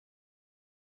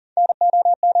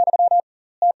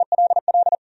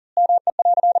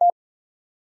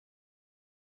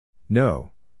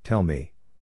No, tell me.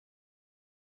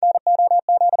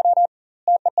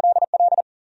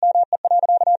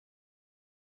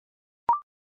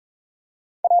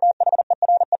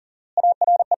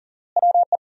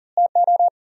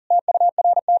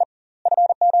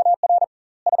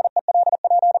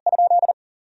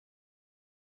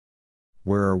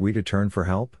 Where are we to turn for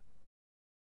help?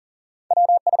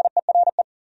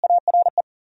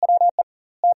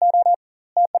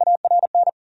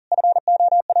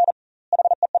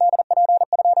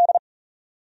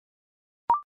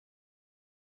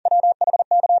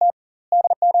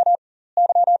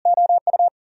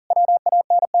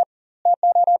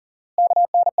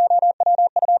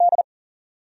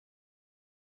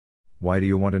 Why do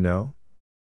you want to know?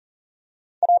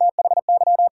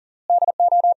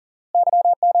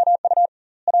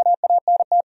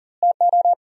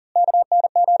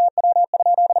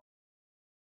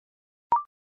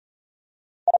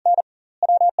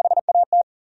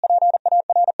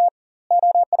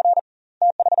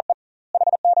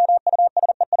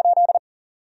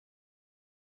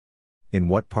 In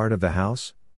what part of the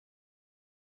house?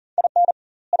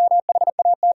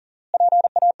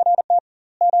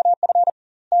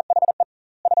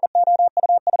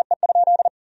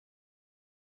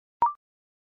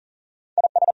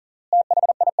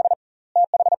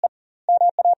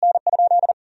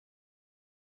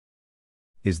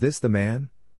 Is this the man?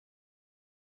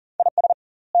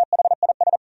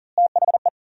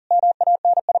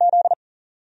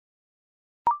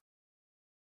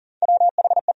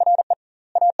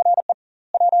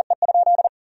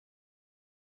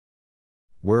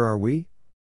 Where are we?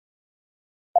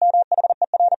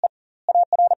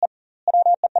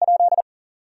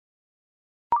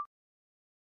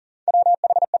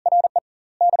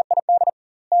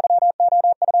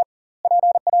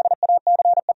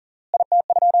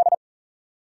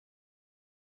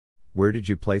 Where did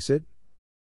you place it?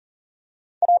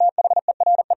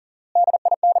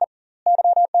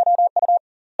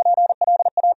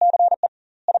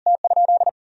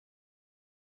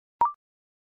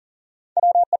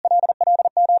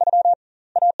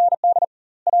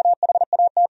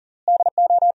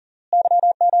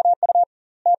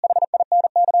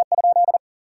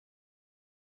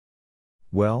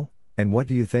 Well, and what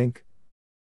do you think?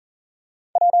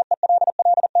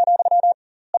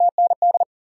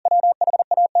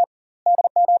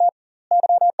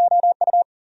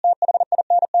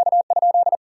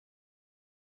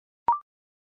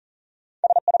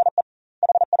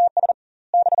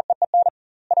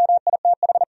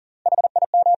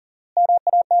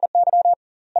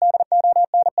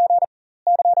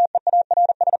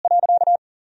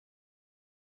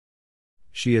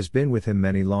 She has been with him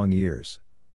many long years.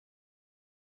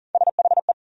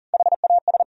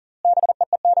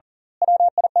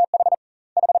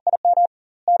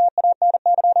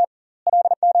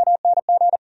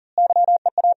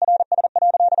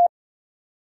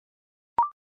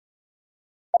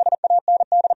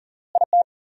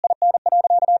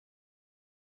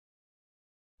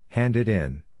 Hand it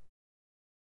in.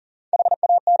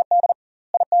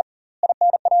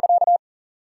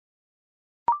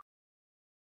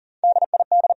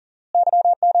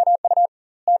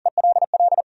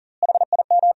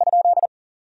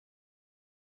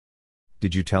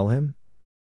 Did you tell him?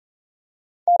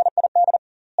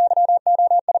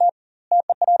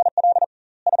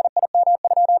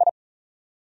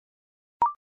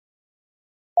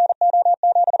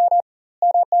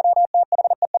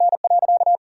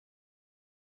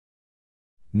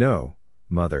 No,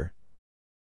 Mother.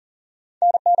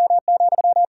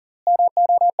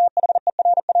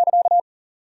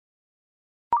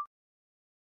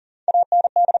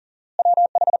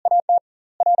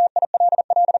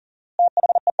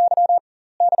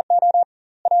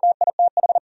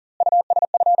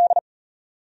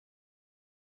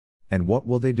 And what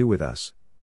will they do with us?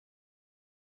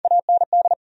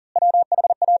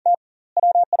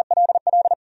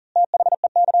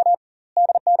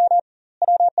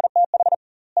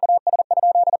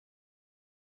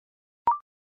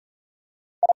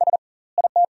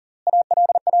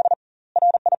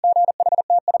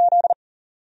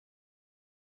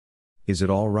 Is it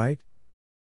all right?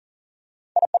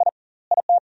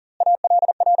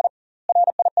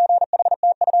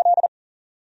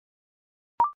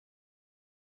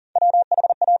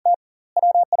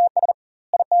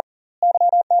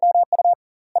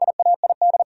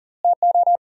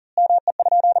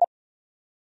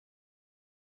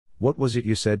 What was it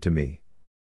you said to me?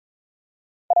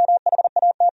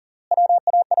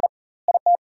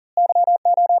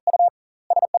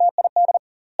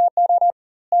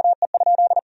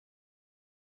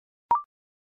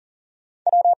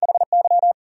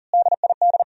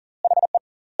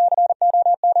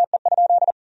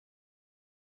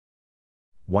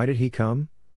 Why did he come?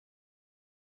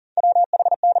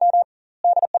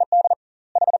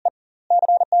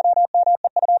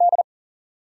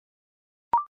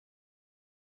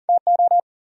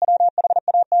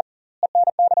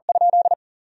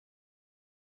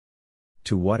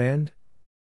 To what end?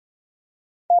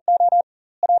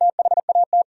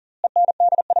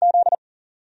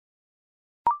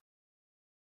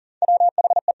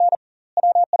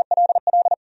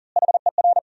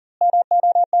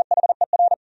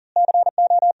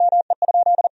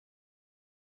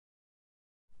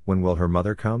 When will her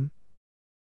mother come?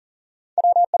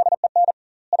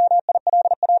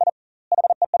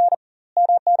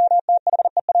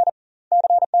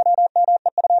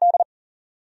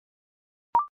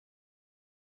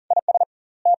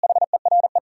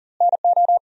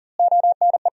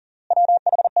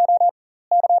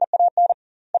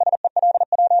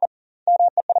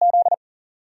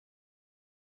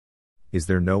 Is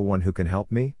there no one who can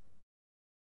help me?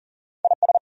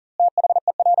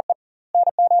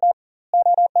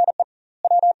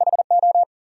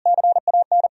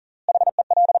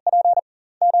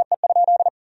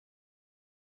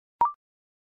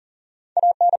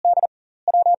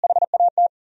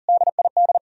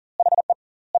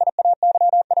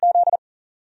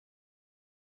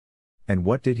 And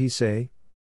what did he say?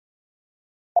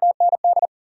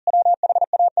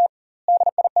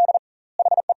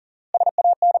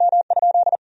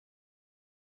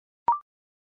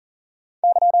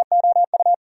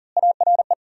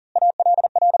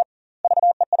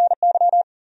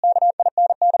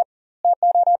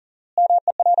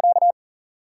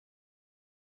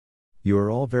 You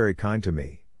are all very kind to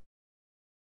me.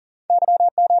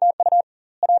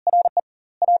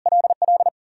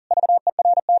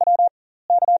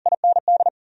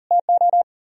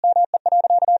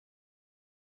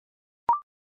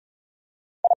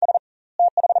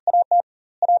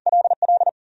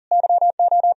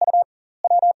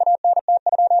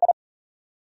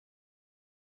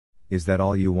 Is that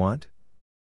all you want?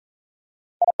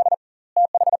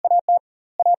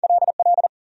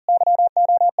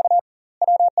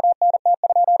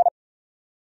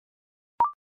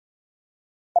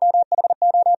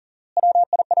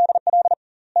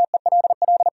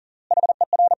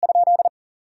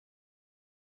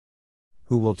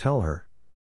 Who will tell her?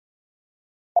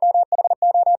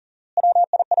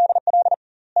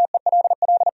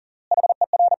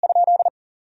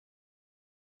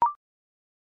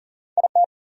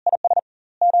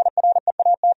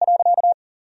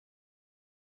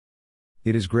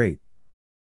 It is great.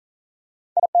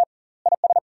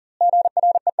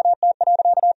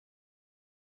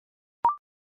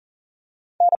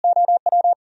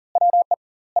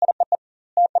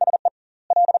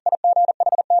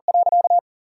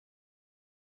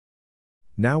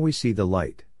 Now we see the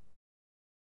light.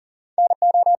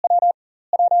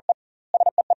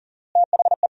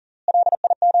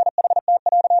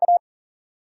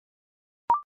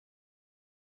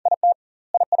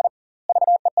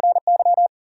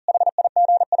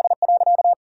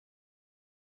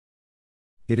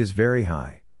 It is very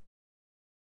high.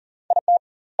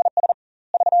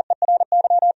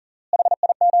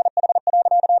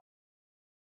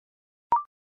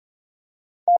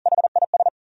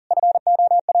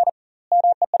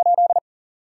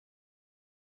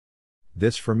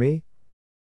 This for me?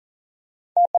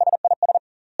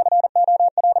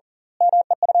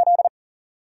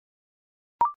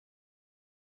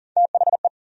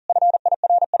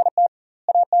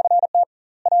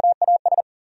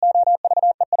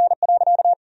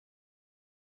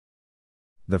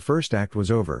 The first act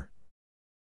was over.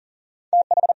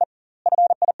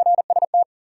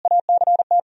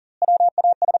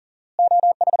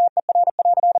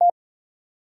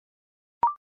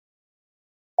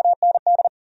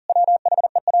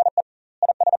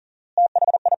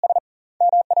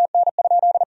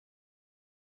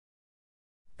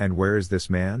 And where is this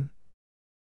man?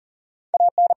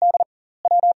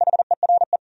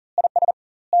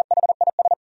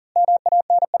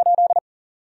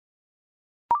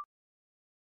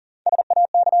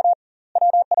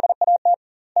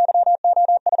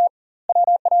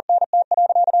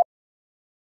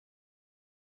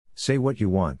 Say what you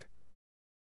want.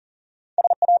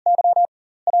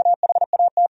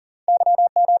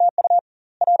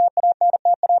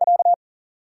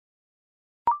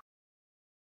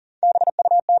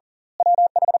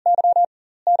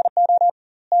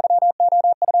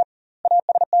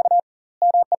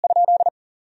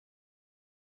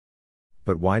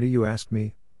 But why do you ask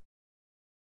me?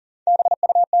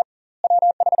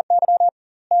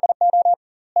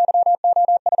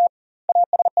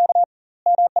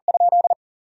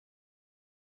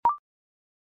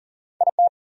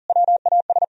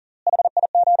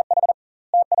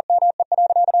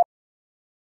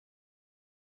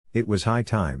 It was high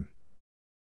time.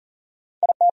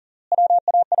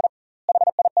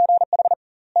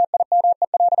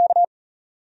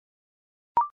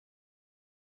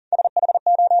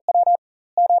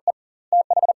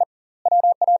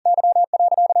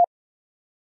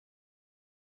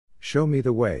 Show me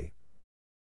the way.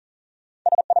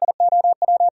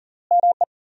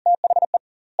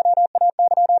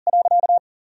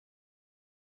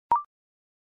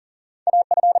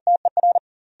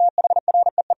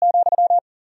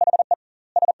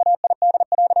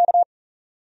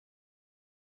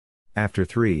 After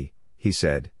 3, he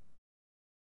said.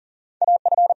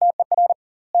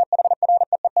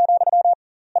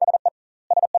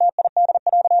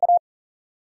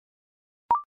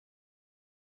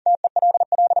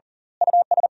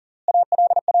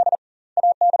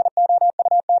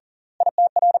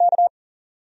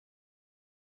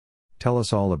 Tell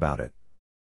us all about it.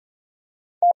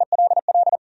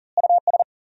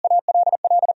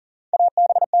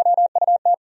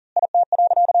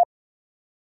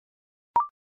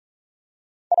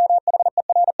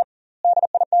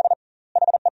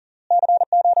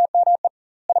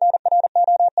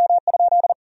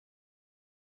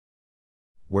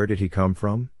 Where did he come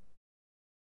from?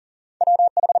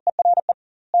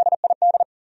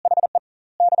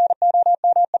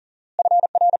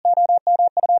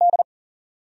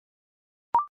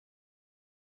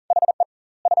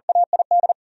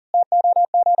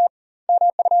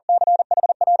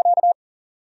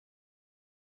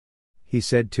 He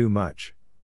said too much.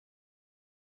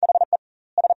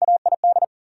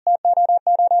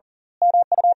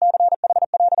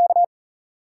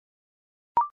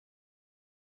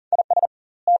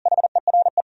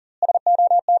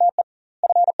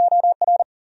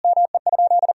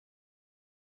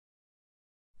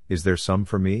 Is there some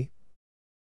for me?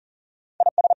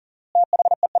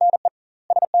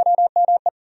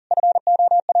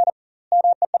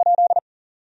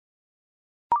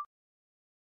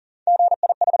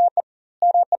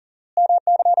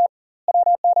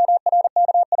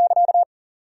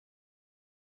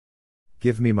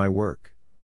 Give me my work.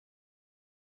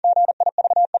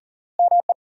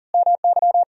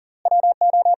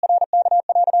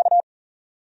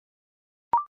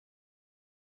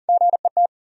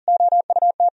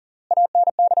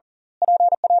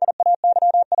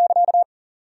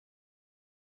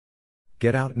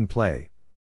 Get out and play.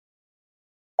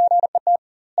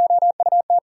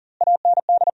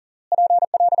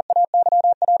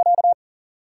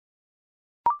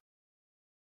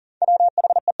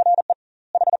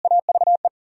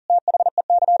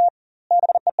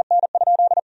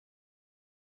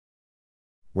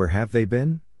 Where have they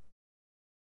been?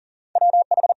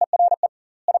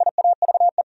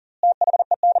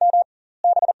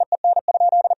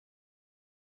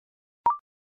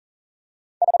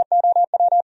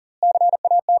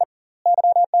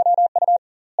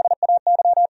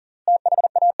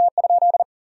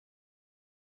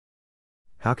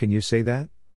 How can you say that?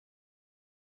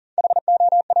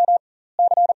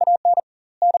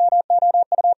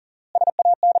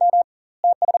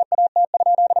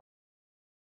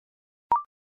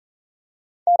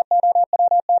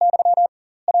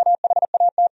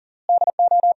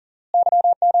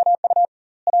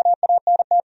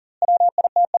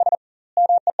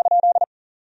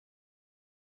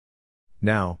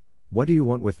 Now, what do you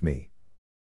want with me?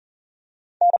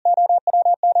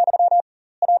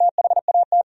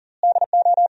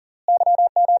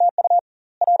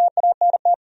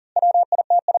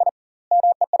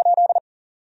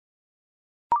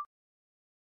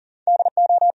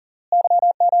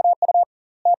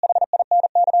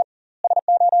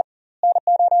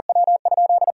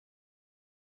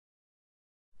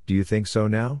 Do you think so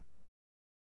now?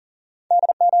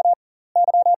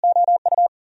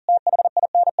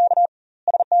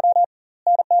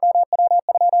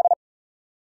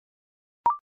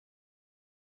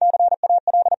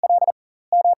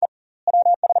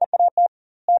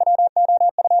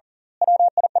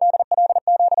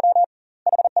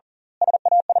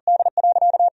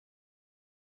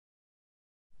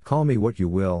 Call me what you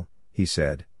will, he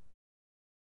said.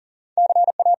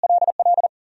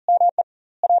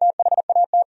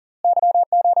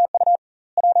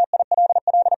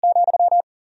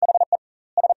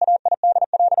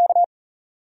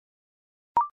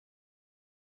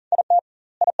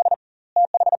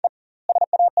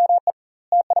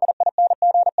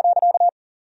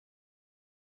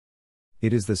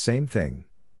 It is the same thing.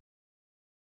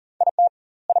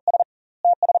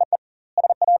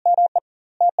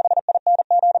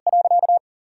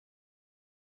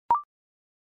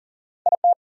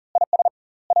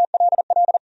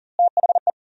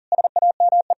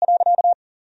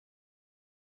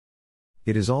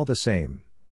 It is all the same.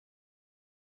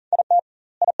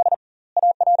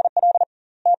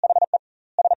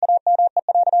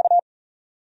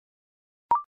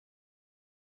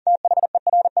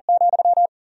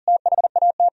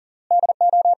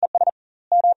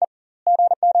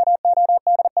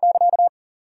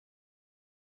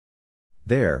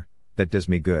 There, that does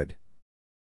me good.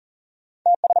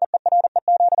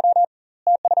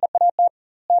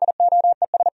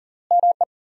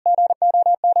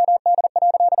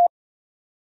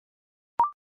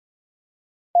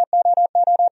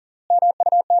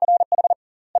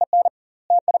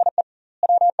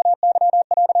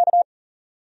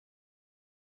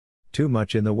 Too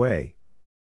much in the way.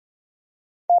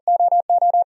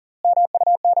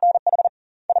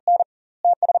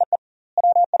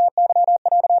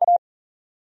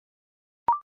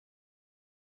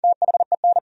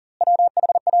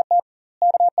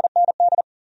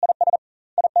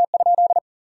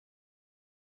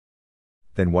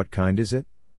 Then what kind is it?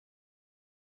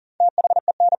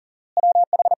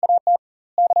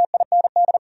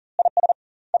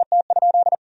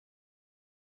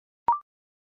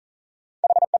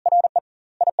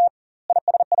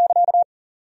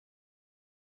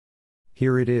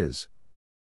 Here it is.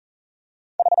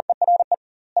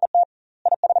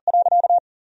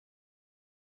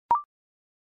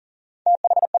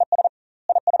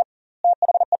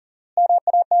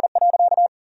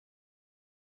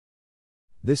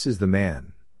 This is the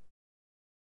man.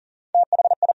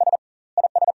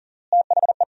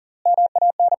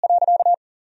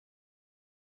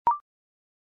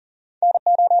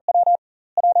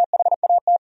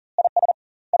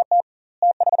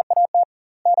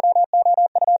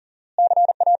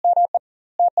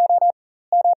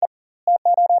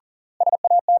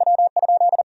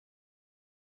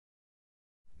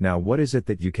 Now what is it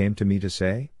that you came to me to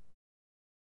say?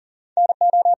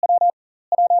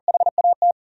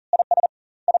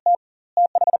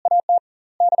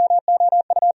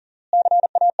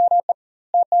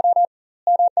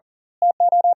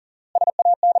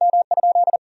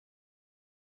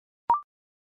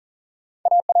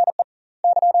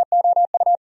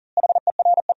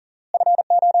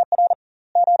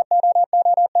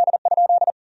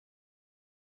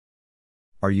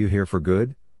 Are you here for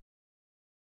good?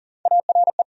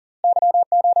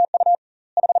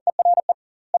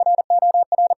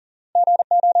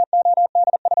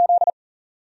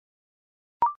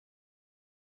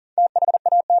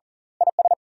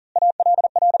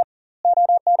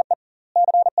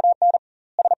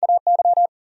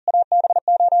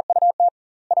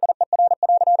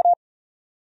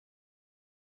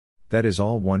 That is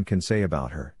all one can say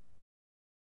about her.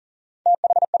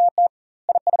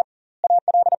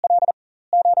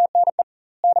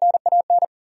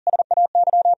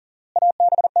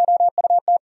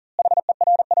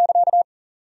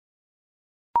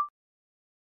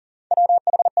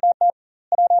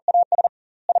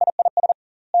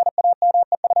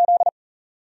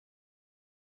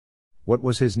 What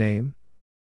was his name?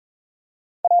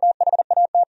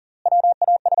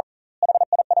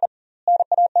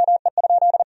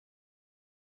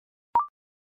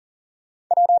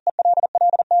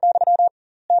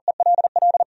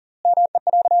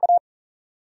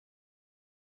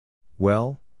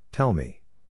 Well, tell me.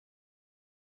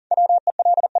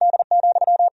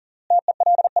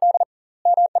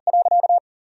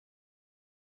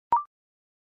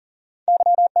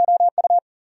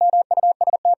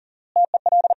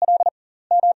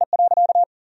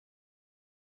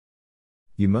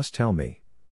 You must tell me.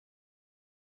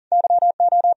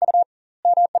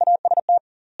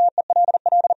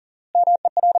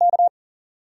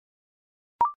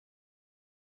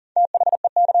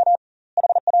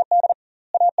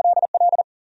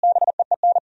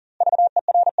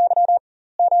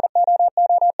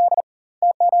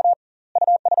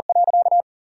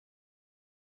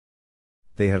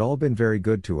 They had all been very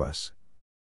good to us.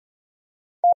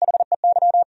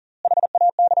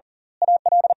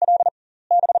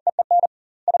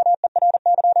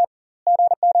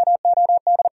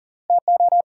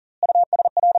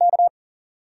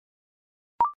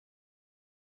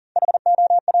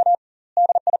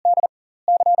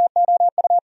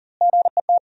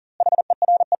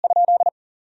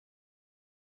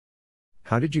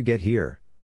 How did you get here?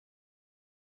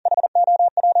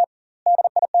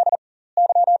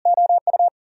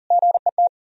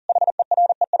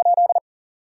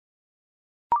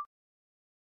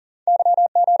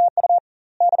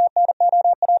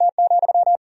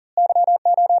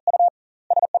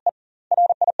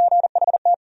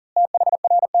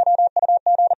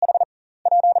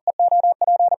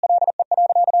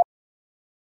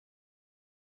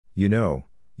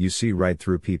 You see right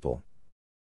through people.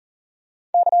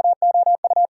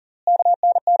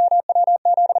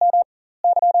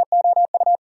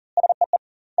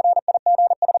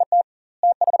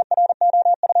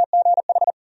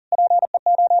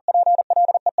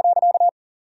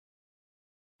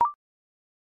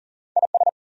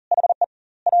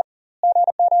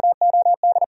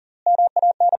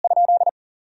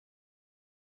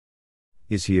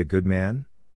 Is he a good man?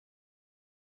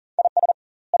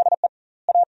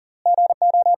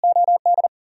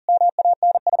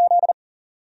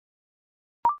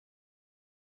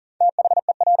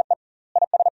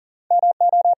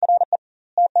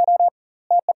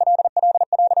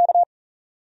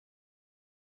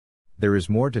 There is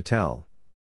more to tell.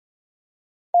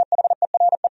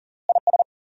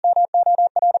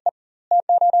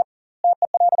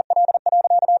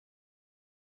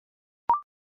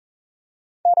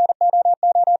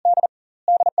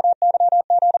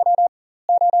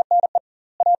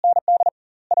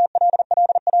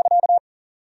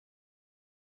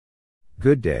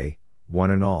 Good day,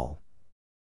 one and all.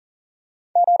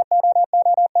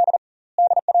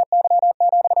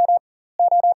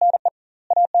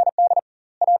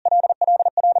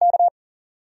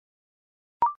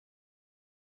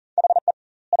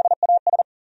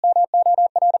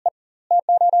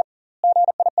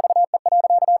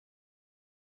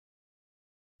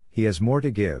 He has more to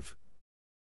give.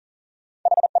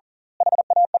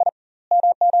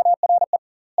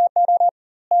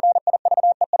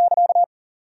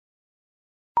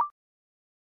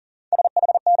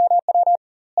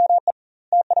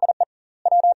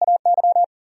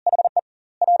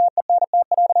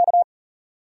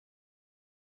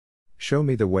 Show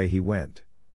me the way he went.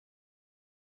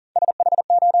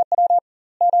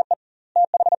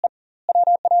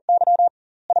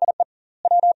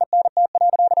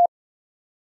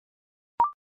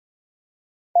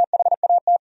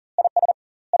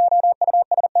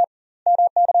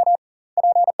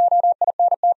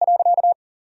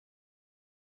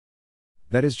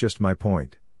 That is just my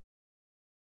point.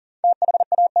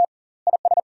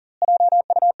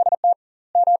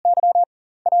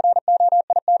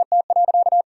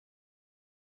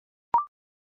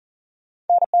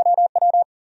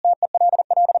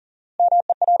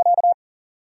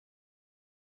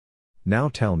 Now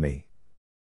tell me.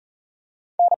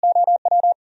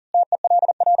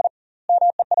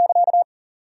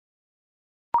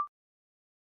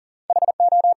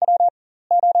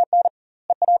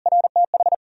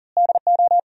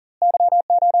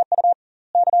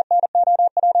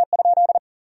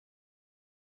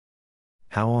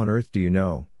 How on earth do you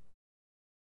know?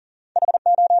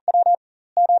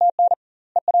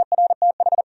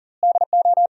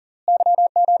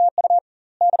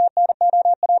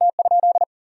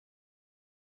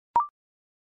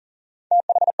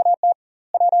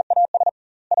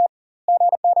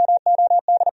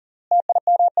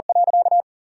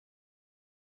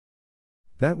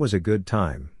 That was a good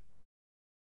time.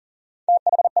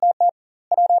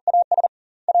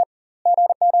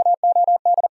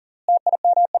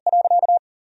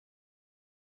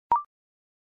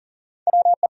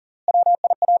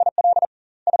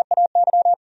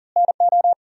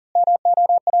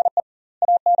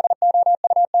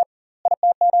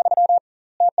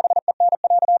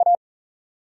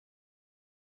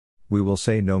 We will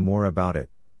say no more about it,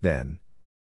 then.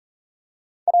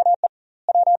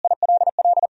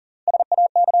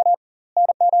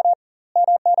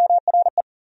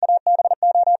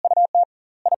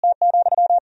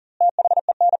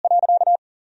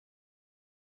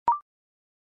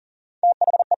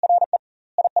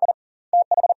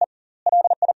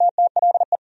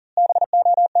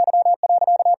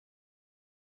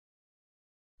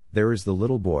 There is the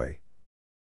little boy.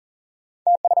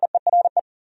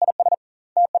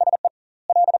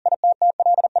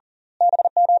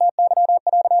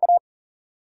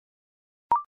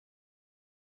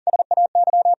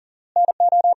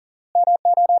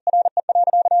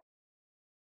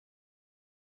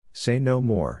 Say no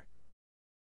more.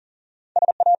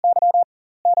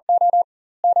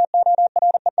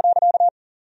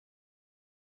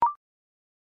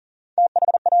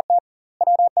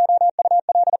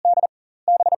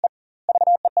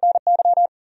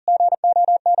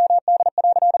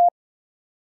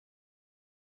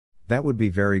 That would be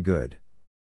very good.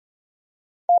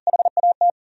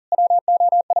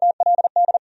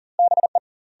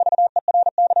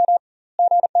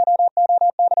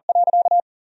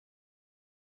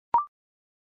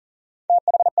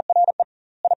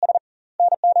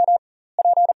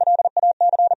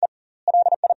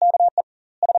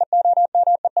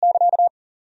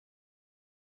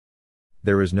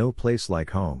 There is no place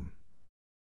like home.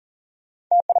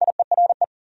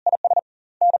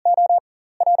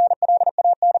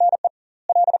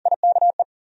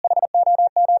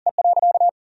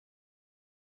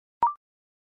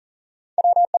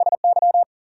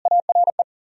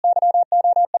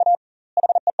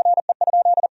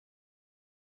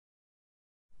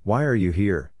 Why are you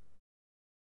here?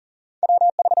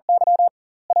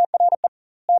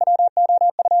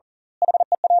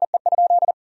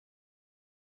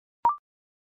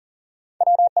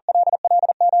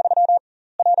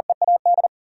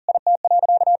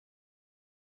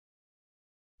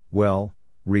 Well,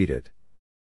 read it.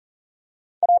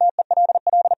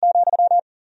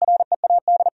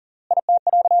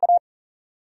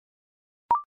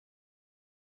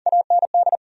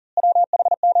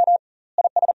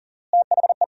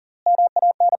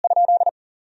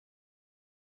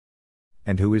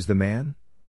 And who is the man?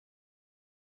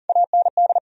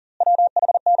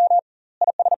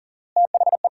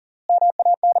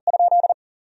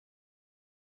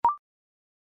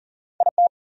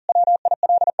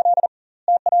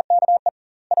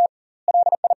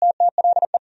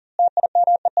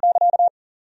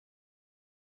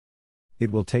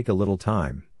 It will take a little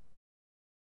time.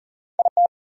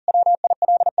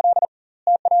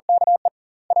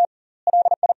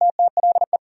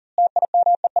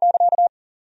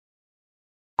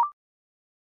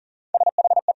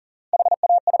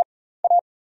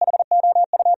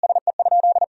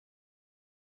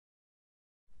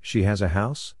 She has a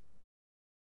house?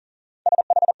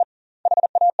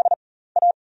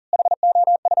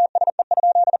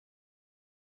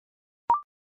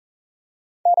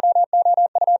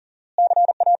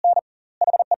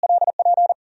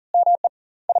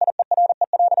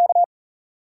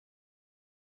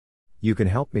 You can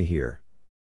help me here.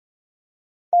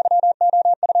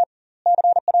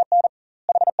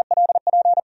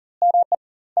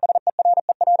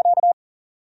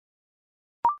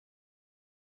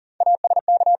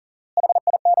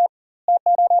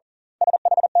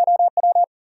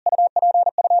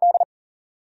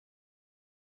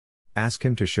 Ask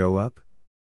him to show up?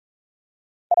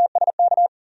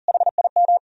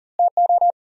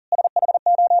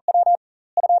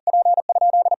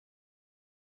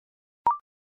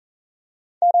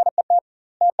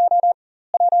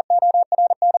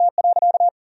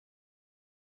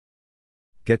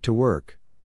 Get to work.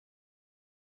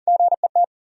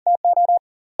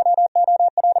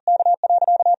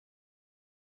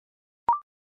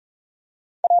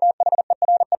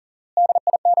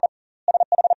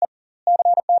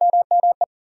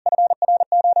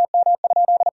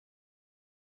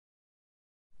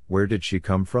 Where did she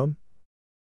come from?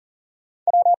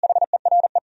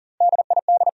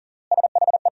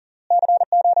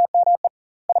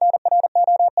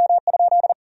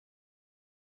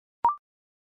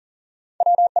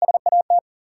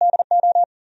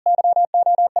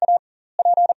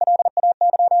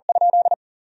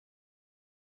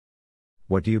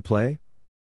 What do you play?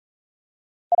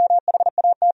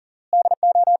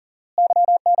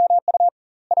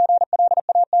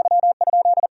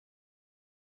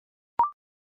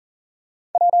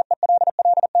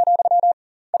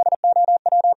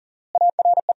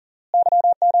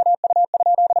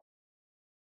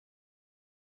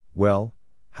 Well,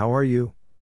 how are you?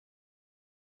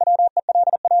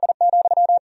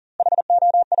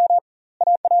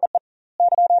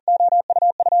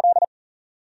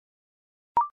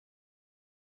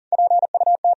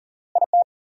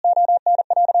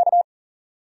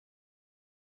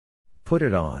 Put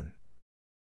it on.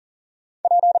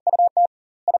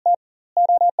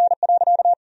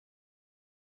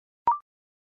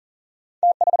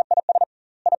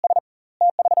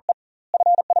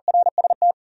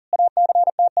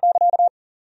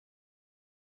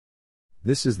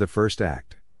 This is the first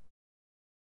act.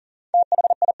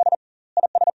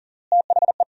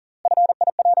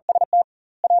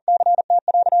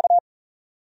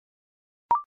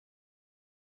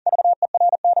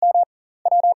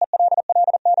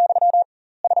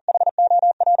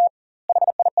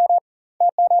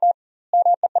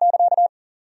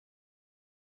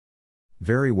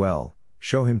 Very well,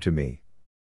 show him to me.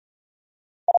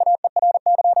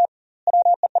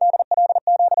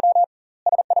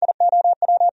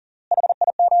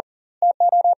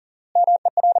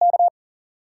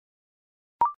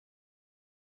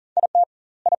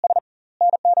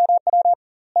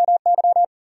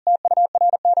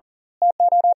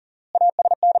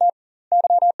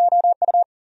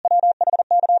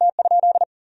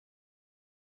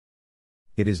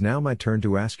 It is now my turn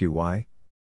to ask you why.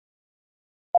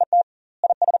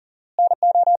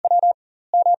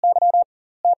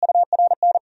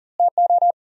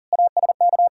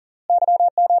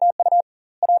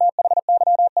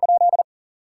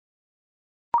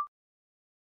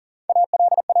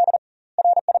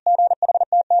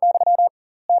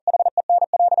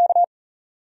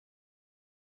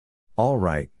 All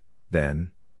right, then.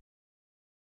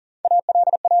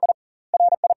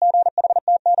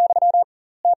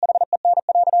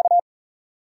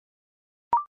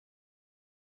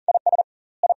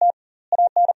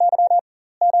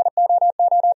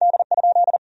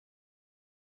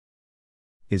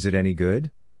 Is it any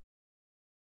good?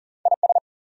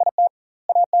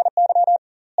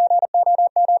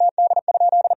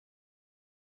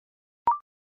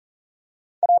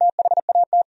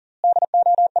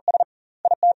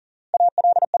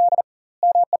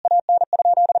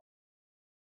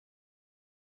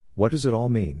 What does it all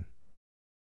mean?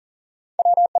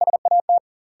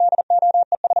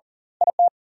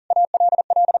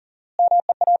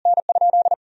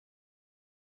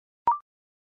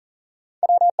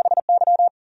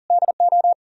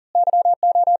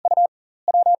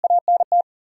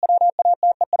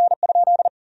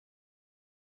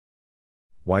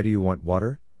 Why do you want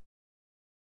water?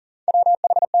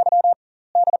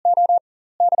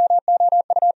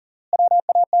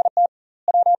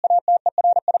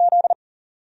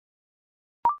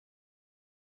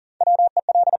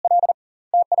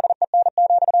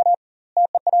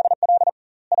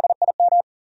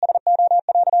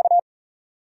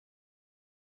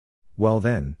 Well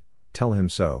then, tell him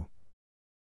so.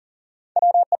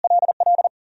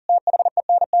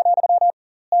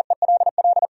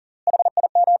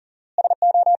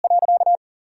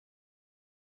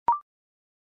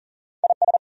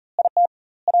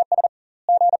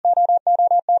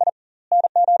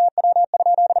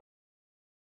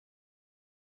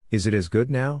 Is it as good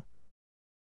now?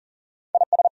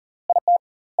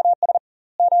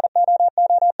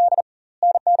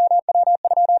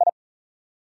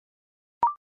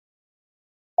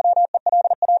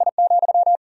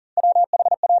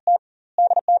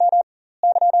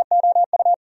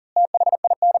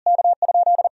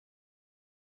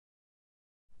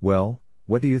 Well,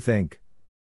 what do you think?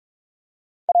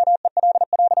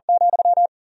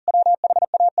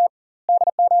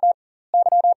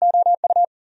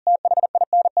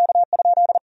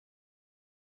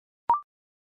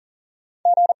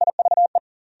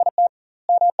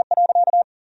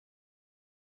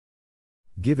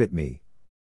 Give it me.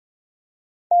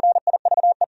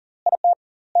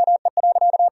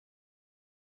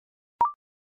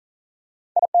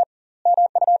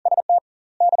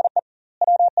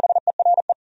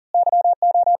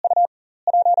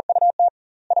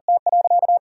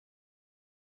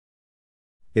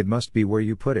 It must be where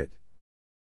you put it.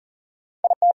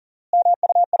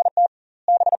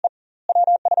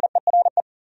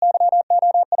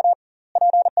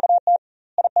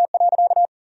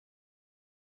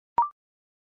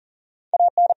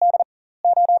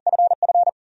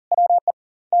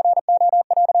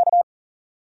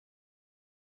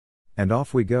 And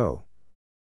off we go.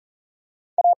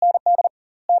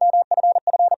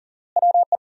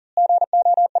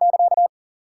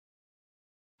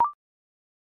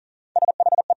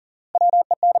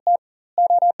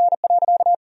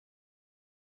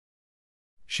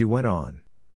 She went on.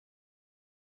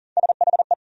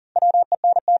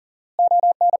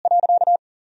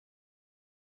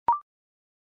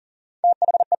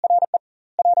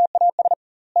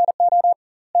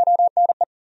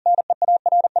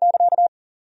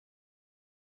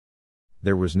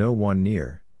 There was no one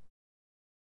near.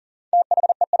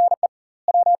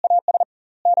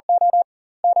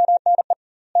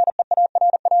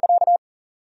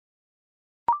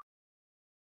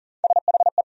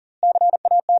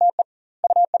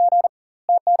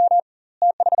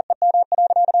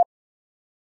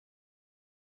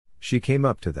 She came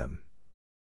up to them.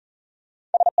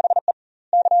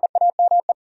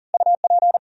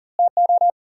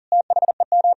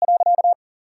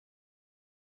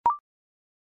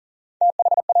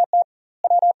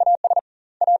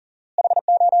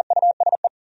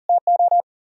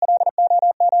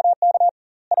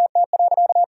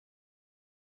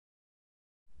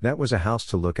 That was a house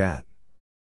to look at.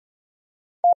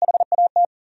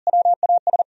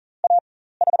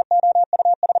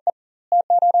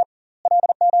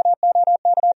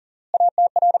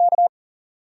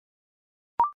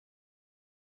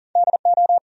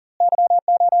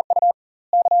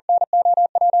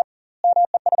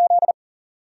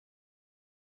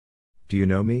 Do you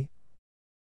know me?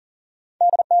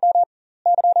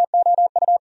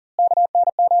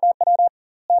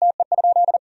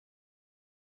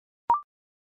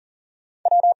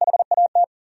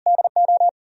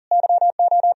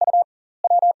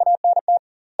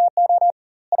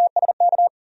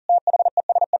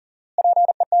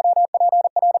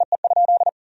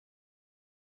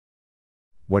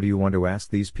 What do you want to ask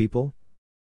these people?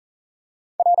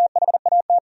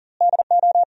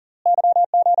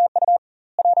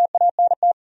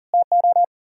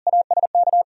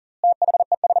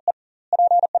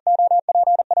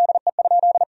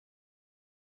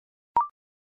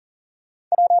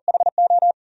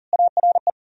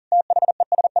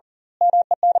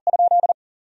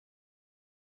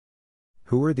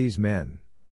 Who are these men?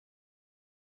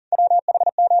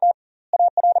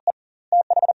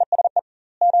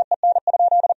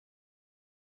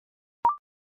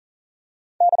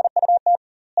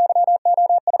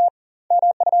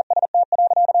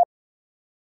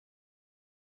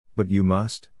 But you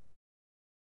must?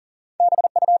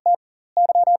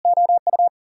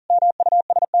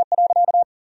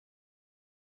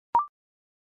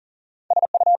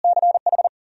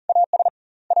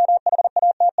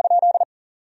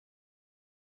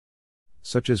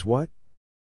 Such as what?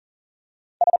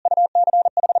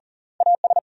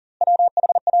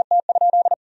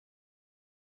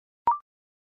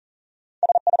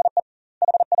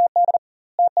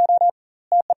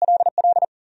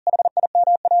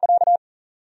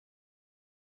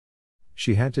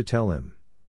 She had to tell him.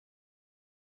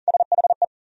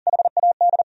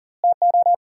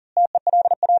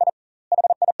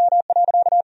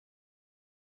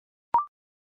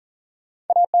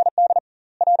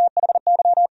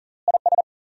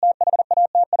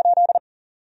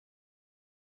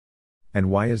 And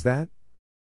why is that?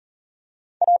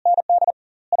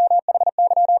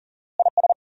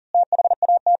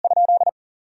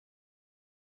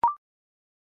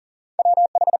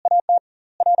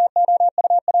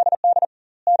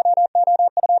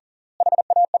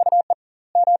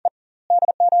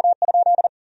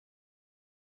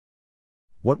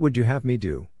 What would you have me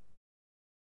do?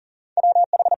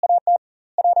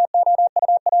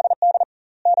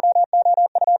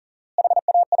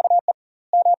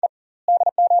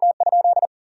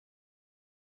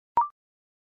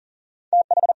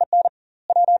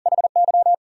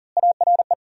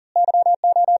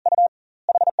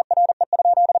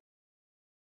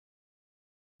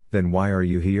 Then why are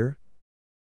you here?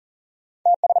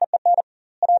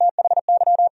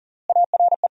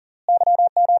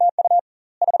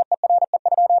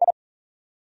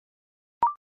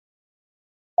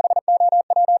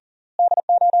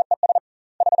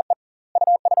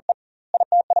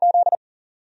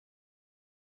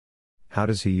 How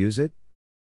does he use it?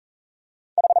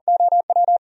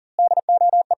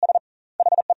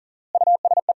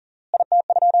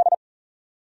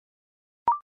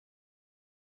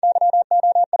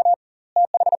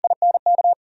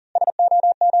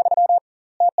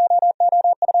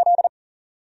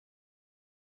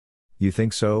 You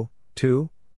think so, too?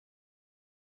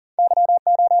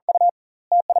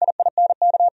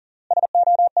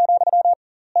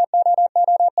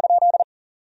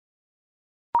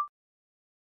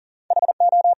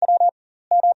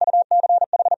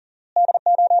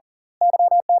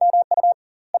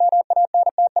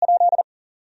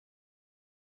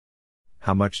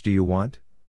 How much do you want?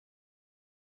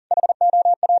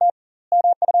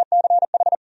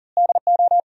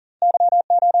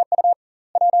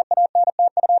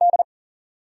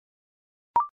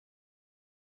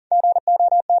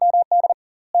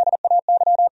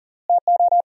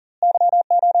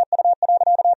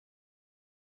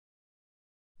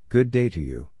 Good day to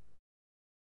you.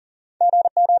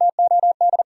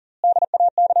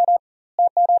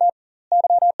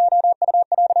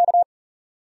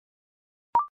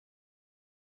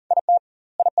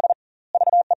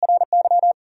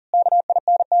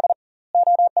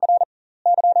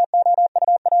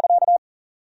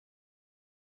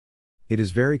 It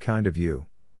is very kind of you.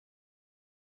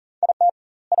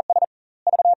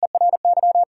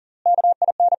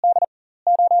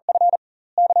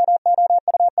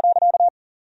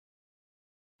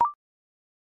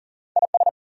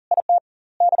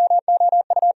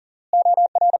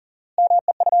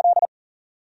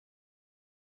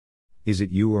 Is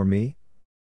it you or me?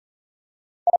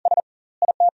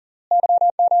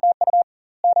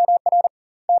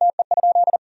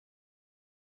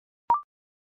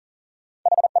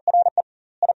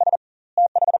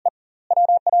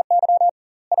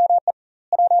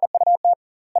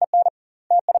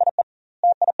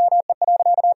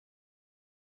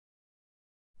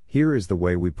 Here is the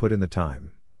way we put in the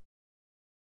time.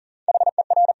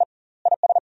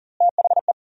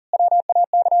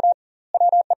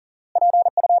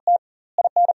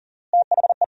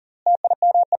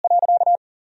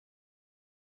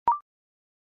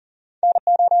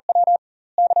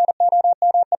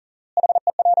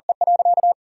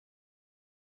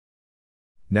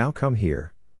 Now come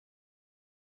here.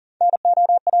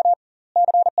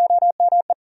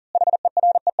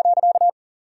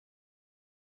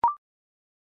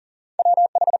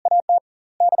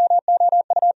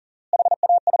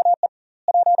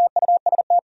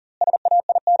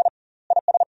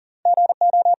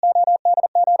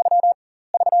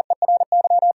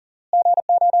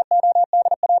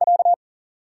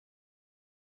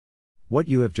 What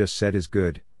you have just said is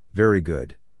good, very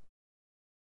good.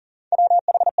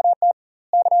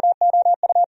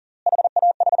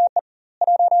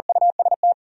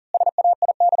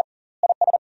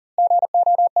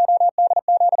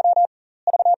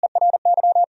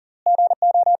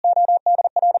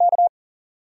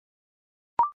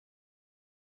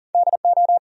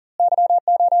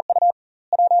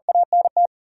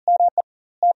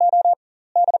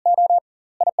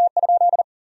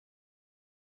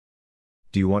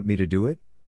 Do you want me to do it?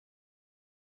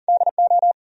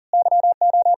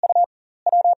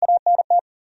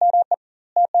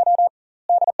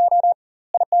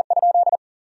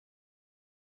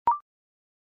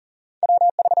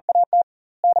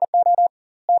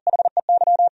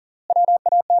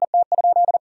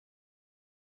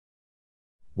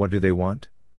 What do they want?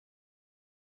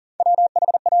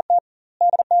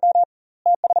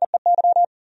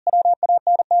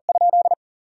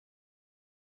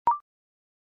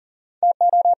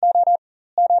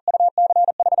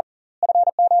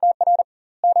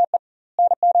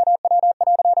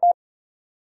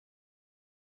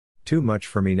 Too much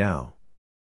for me now.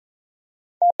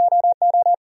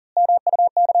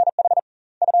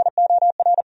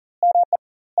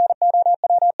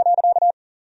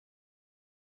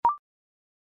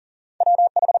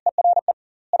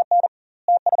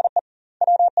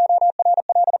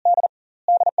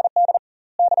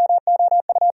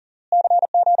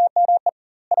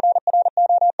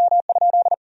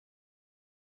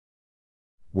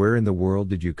 Where in the world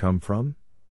did you come from?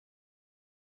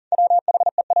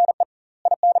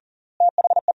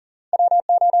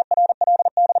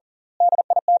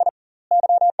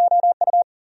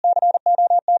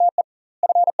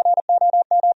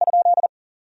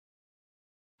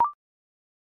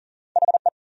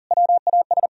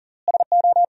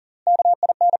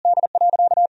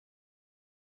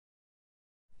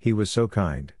 He was so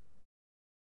kind.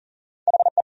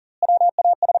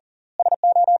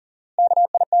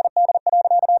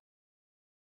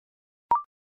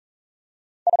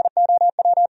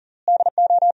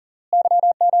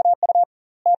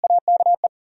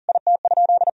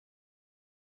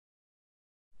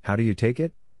 How do you take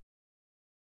it?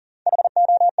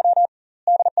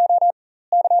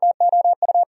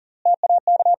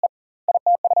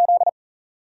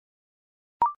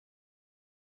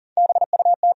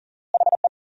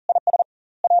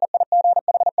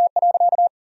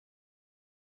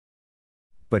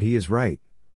 But he is right.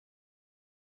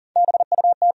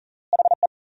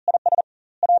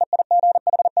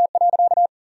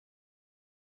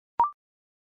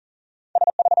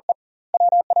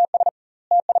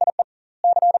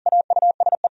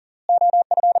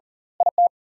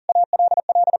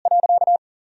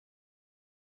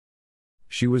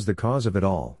 She was the cause of it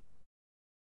all.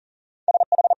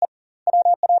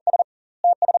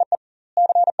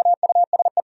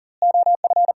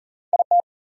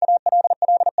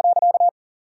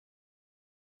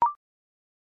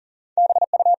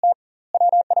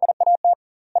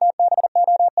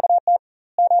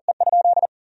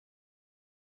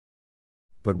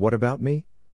 But what about me?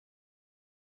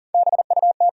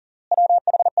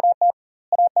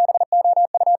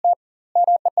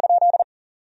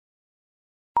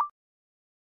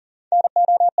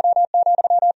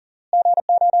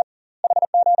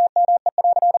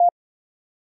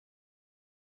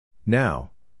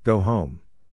 Now, go home.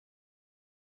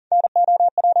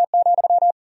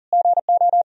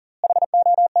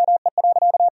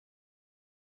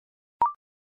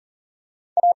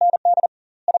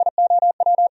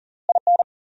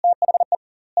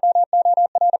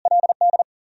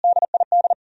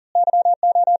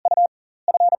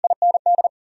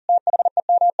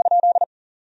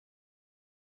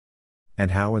 And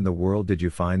how in the world did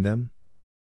you find them?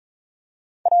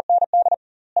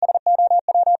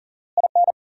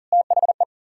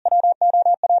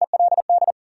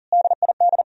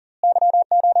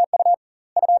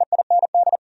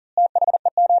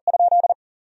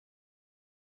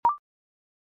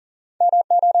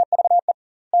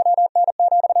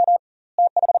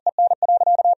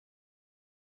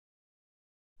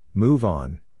 Move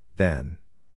on, then.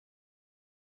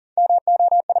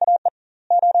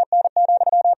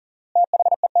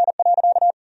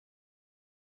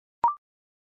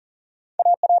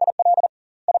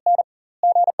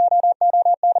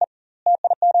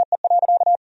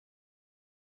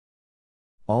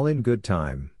 All in good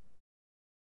time.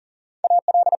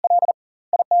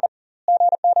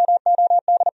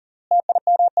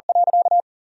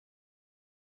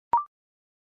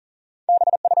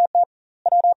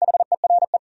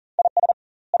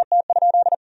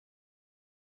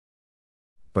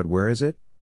 But where is it?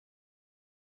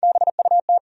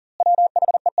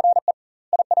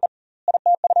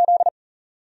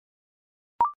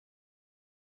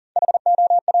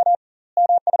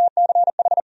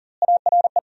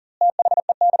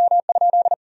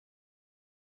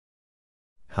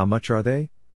 How much are they?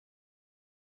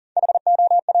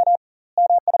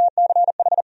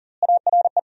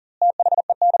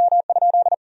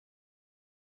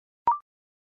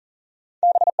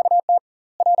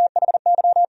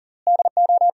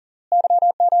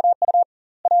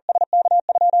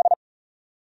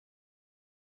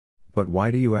 But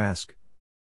why do you ask?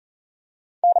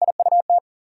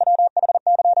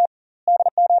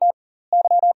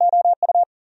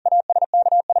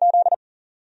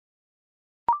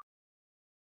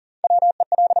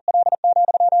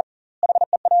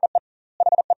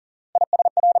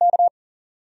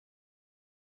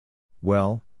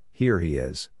 Well, here he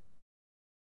is.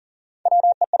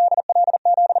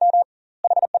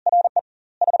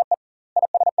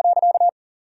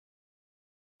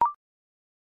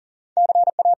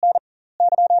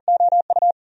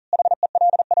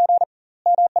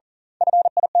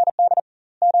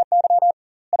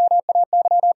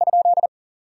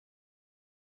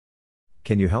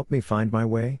 Can you help me find my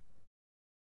way?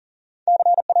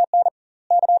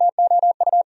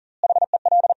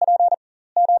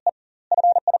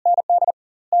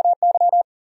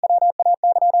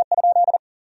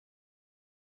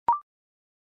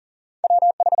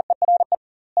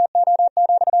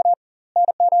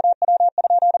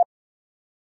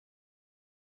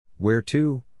 Where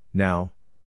to, now?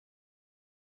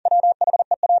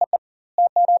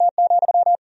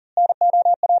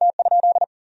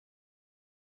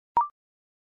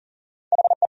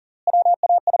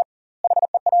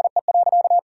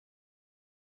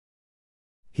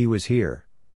 He was here.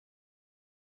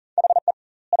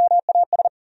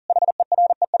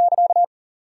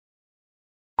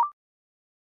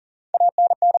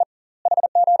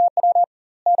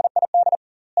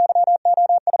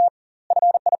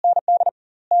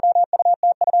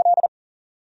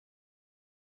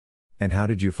 And how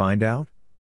did you find out?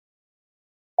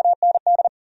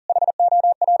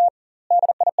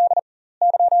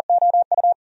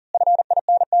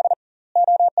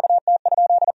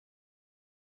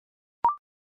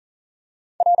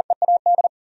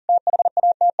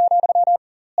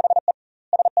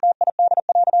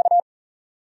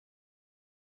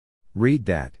 Read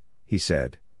that, he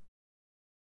said.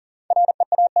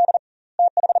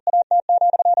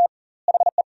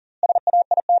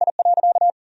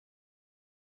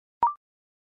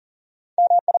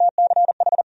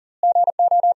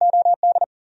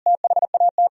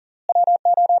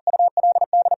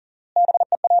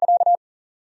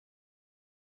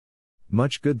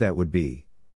 Much good that would be.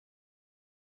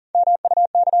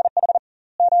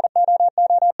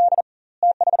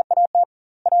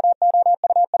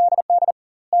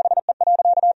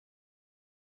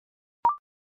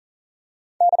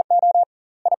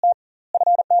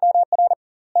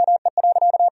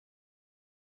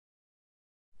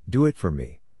 Do it for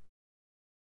me.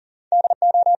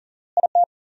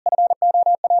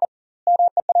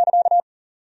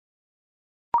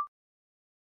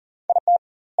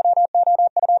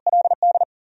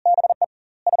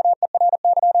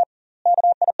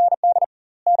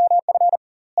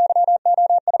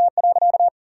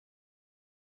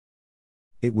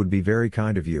 It would be very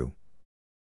kind of you.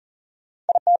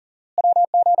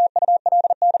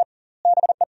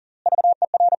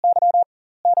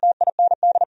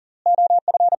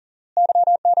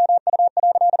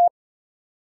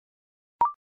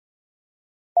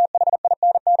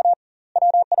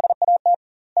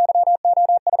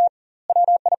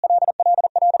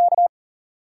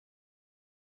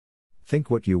 Think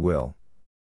what you will.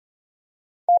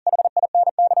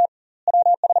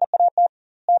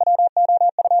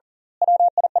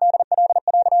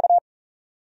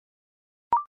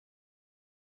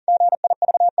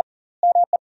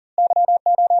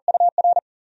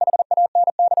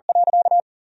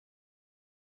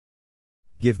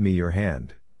 Give me your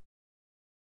hand.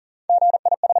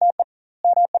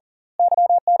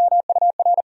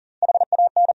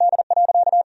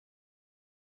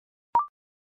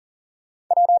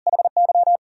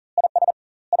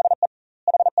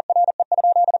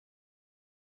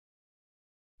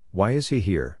 Why is he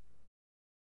here?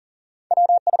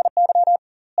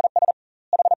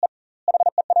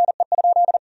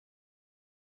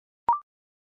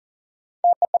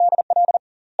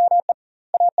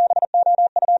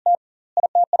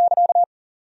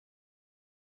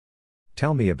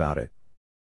 Tell me about it.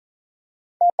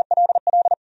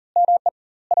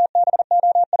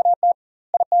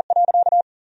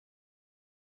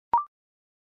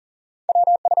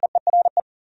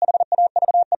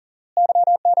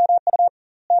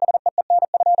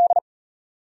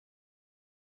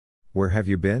 Where have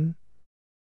you been?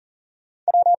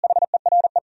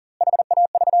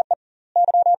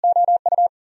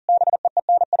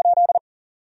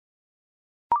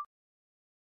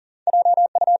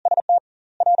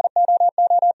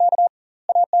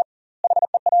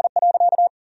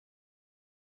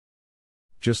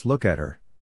 Just look at her.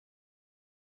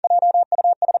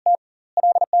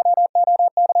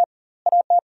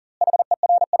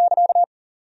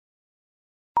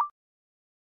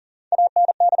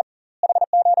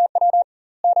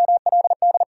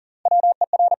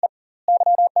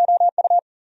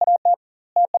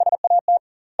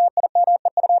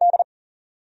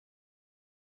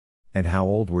 And how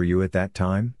old were you at that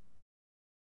time?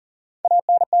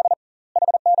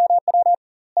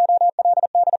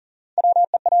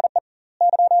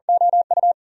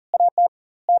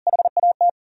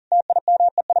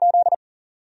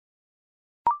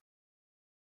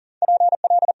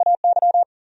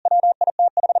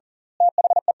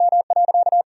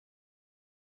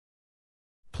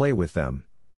 Play with them.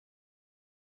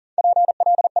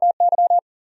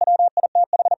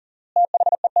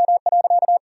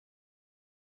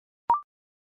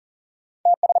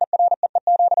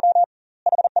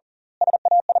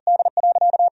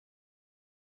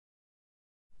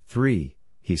 "3,"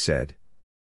 he said.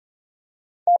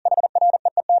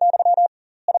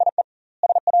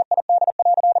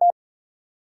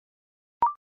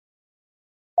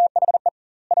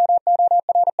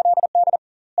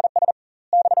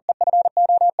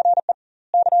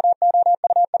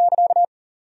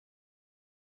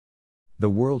 The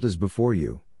world is before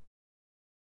you.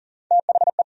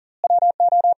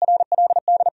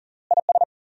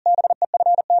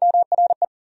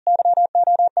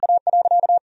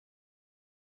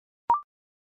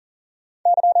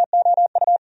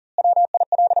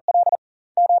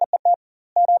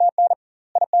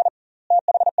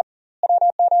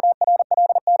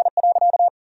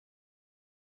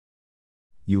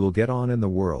 You will get on in the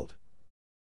world.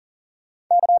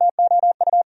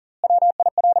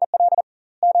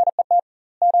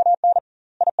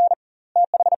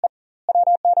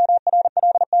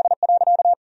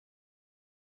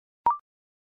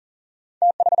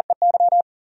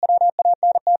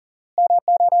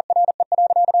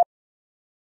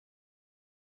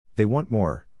 They want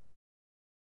more.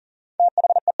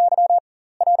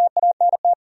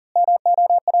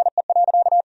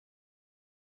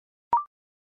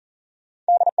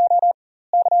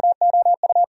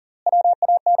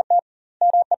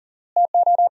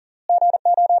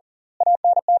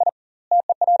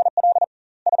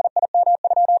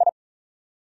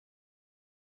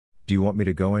 Do you want me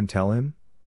to go and tell him?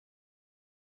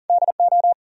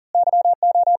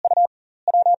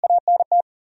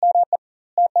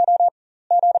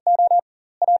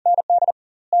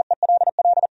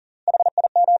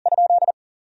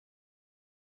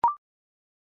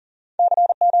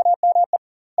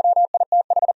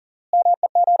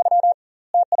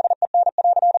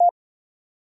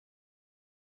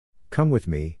 Come with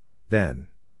me, then.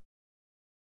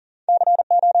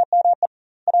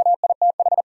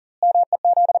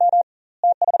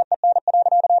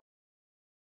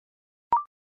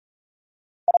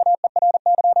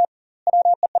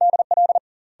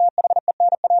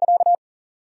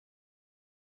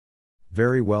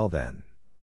 Very well then.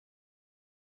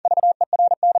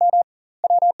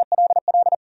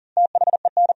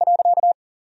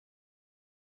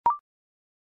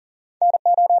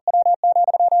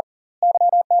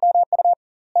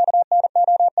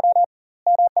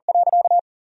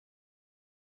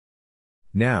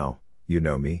 Now, you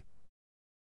know me.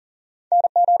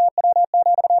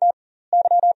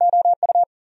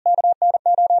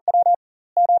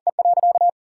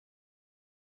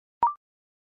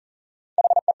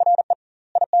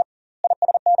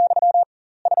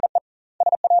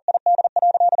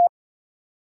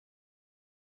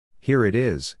 Here it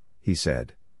is, he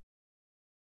said.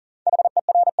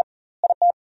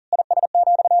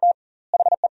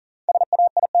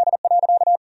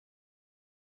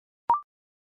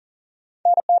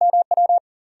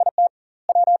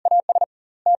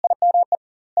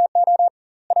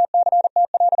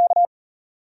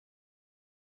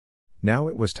 Now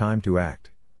it was time to act.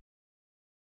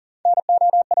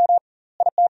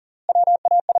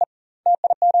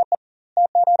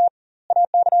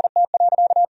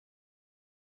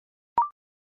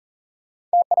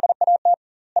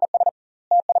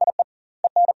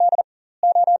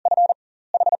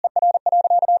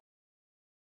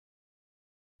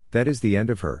 That is the end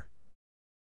of her.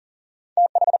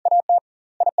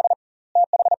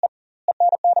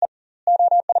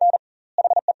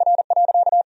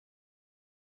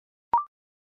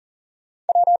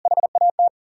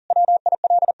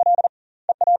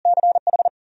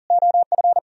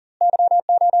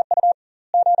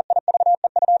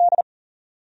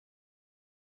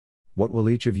 What will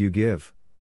each of you give?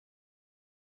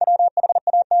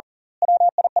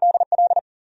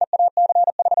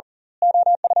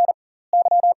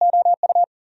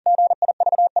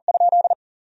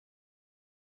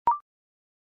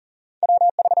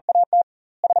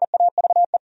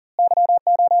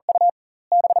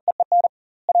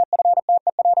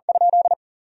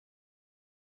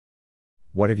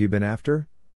 What have you been after?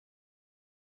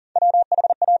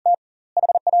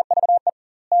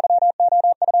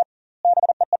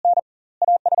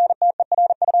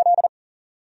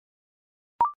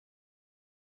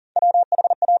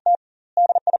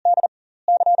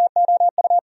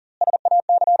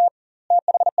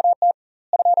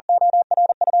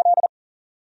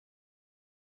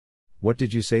 What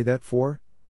did you say that for?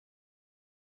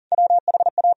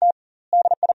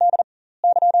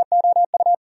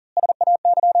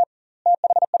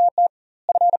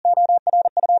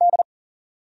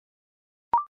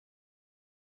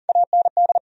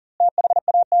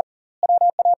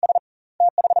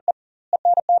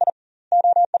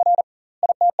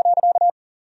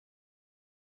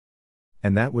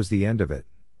 And that was the end of it.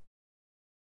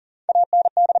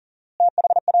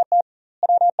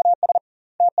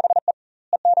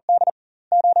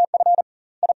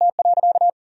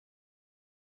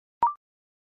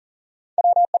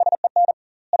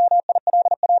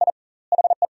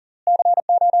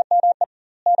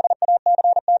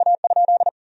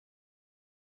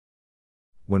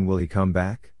 When will he come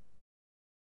back?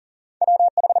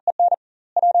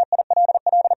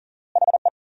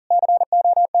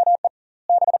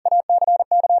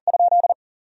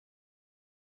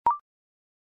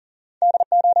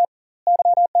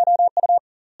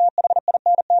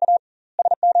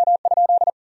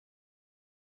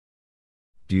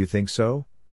 Do you think so?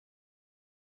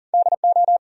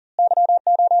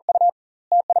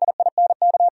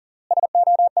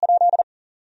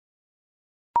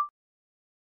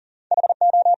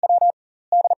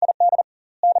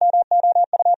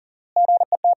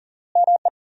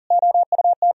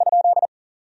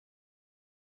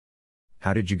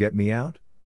 How did you get me out?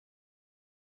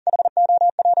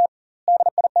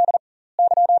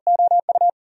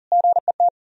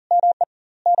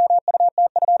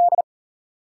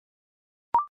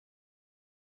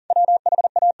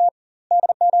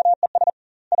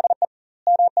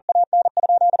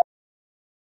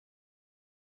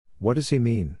 What does he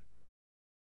mean?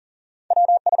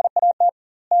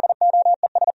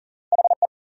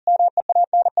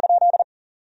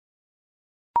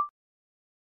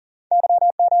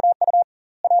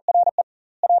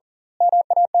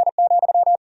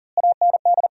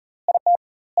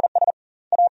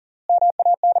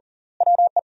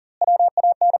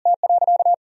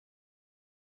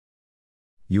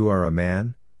 You are a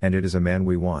man, and it is a man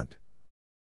we want.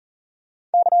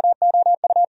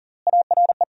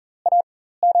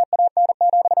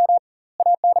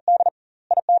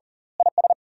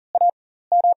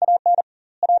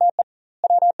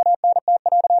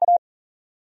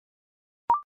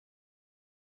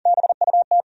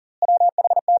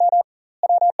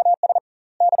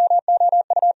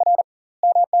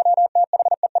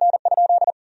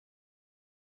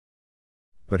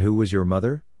 But who was your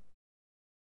mother?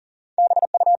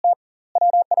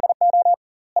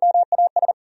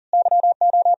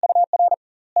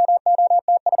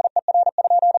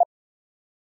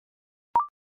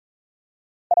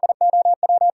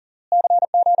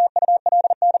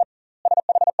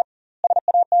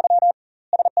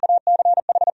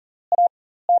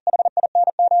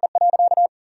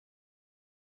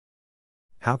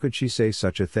 How could she say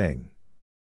such a thing?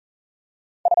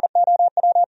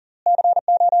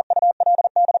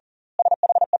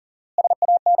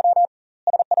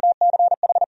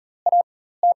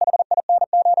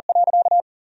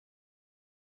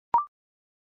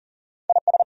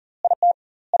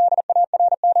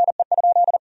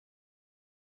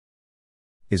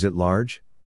 Is it large?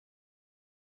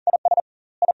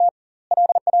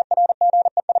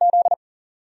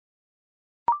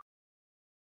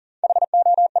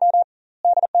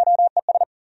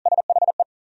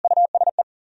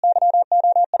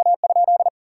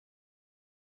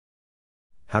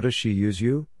 How does she use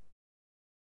you?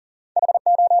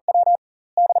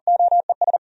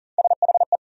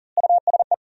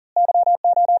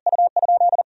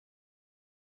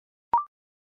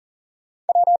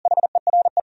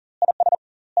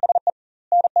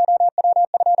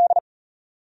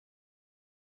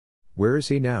 Where is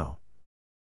he now?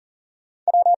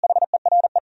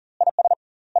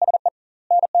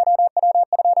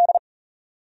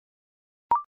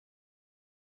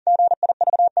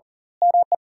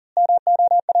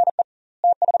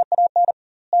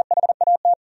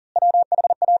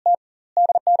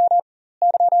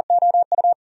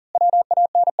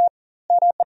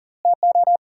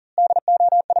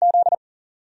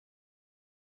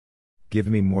 Give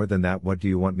me more than that. What do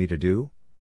you want me to do?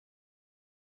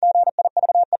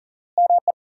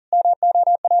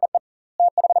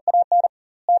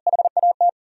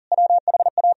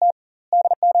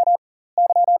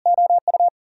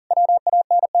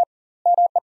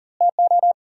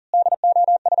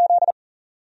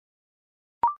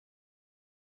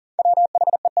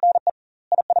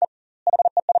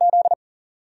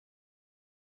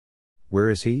 Where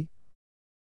is he?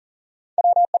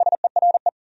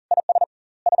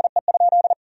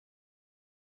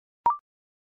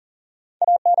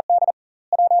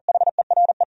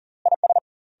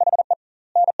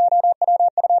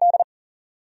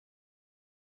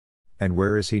 And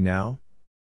where is he now?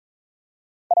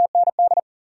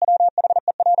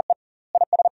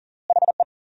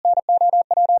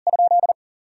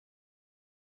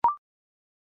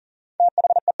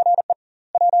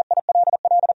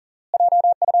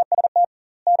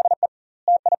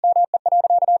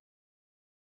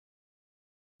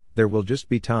 There will just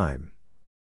be time.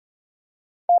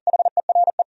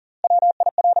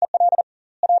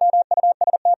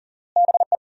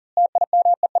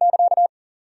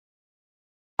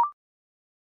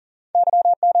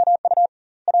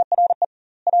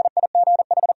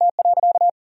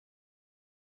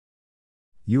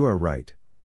 You are right.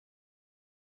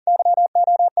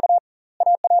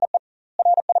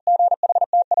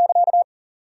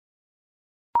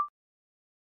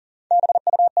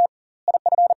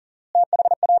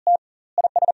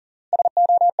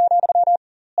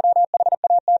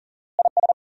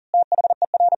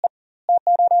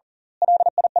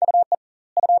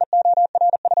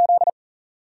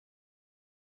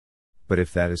 But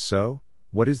if that is so,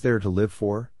 what is there to live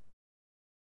for?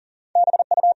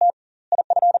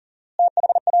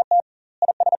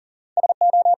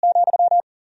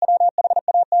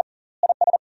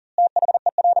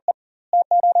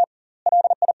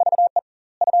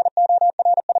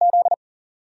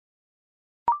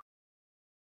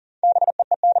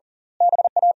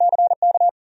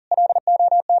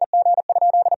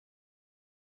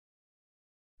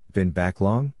 Been back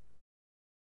long?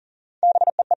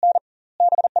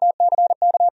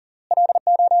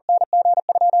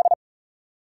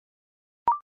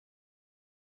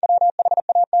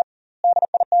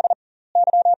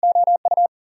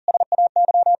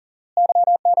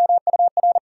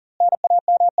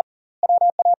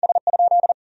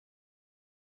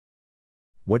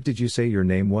 What did you say your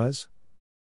name was?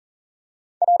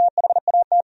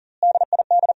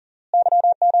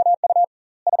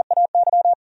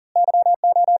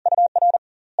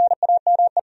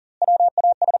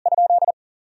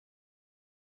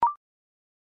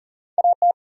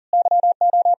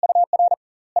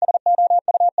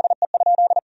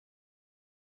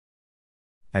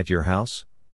 At your house?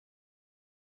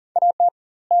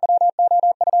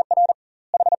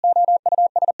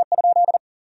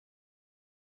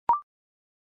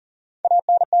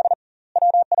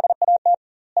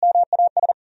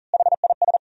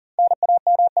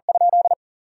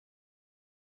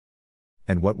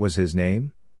 And what was his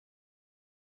name?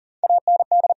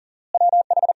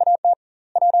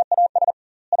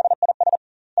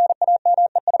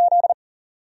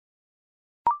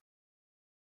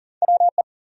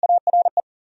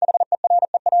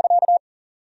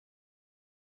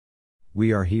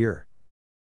 We are here.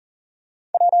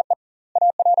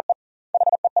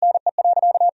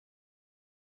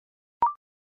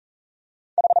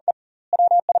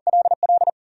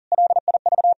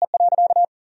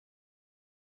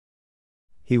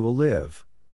 He will live.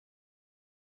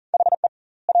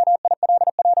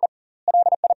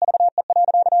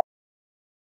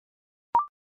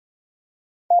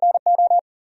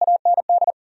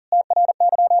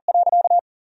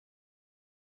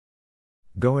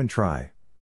 Go and try.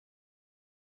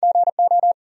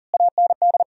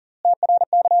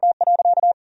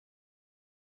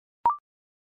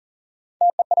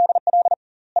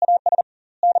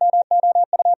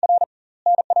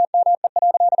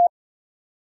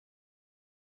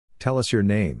 Tell us your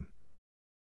name.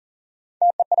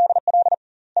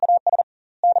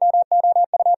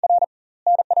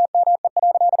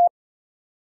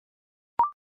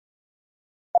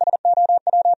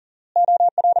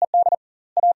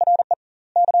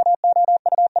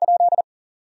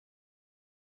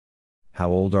 How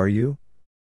old are you?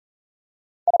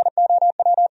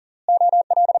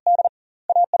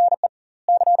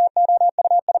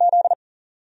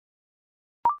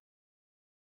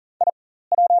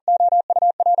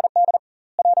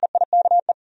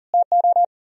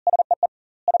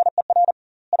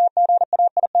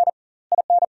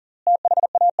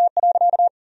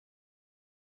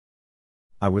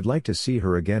 I would like to see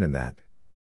her again in that.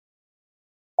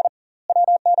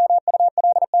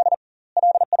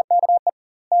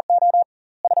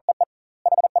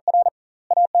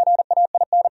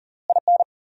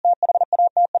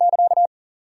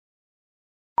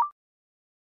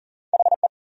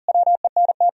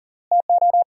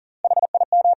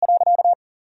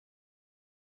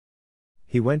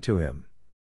 He went to him.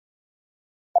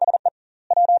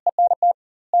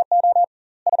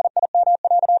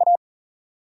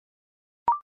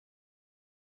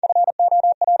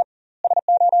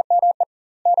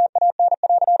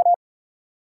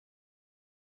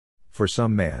 For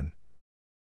some man.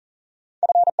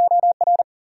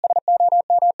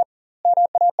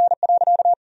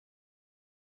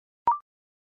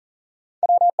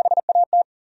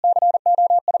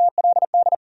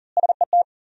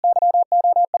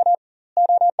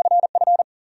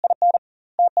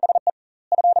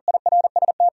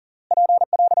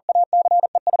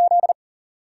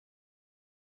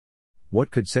 What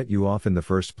could set you off in the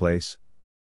first place?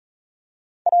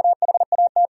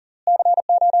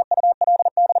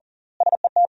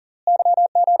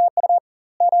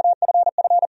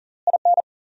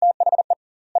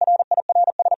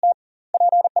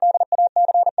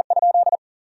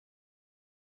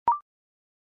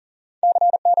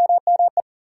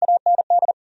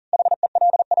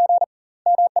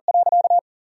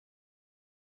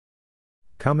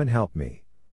 Come and help me.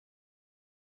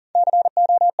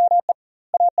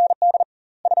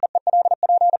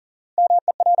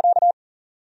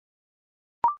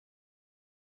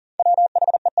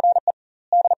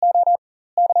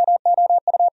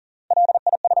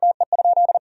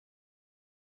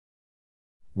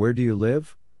 Where do you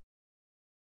live?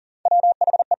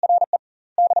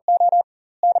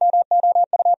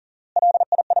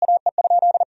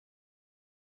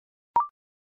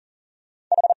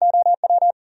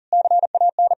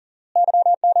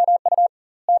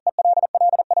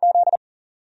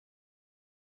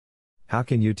 How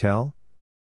can you tell?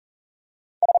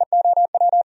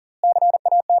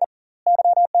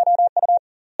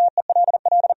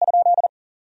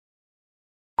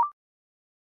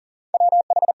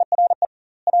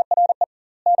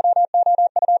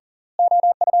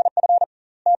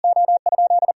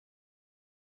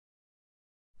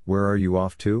 Where are you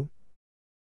off to?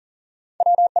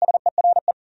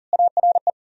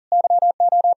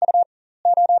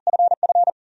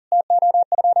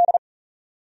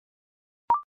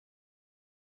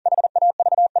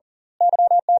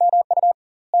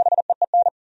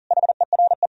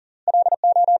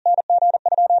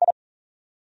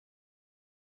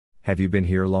 Have you been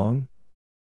here long?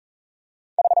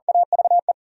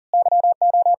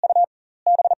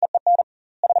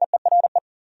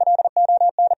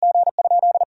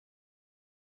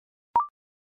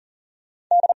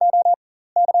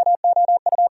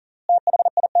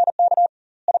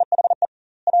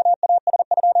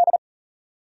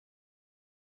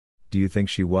 Do you think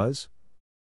she was?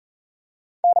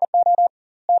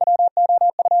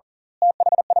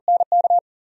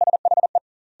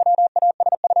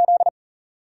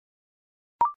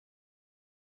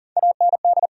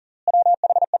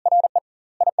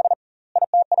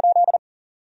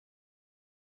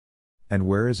 And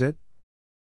where is it?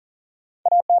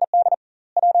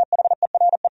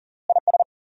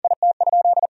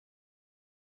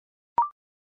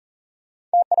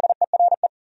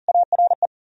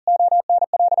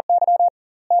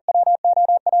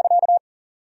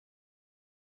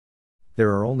 There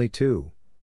are only two.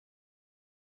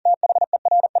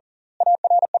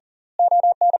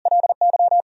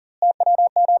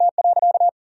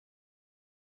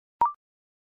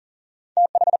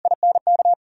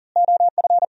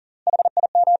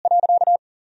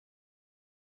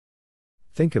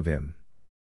 Think of him.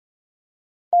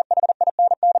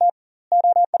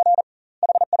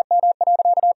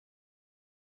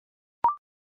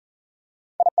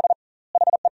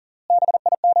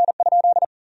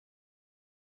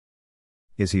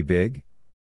 Is he big?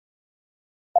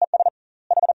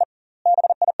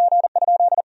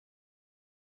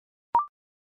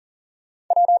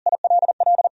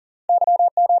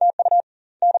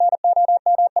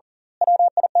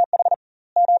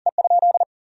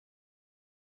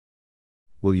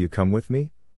 Will you come with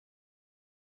me?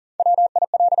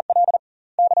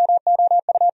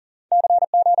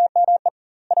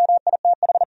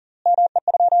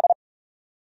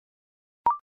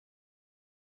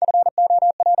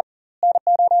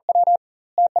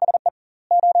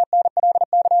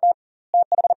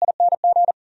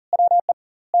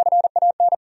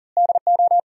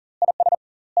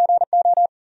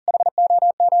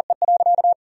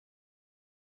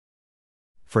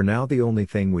 For now, the only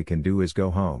thing we can do is go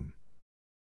home.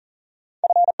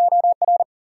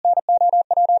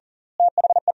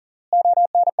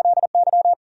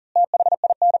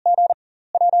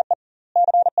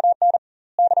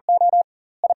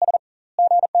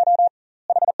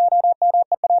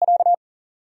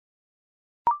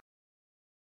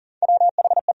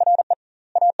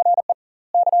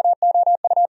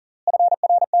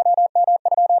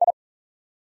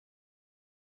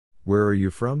 Where are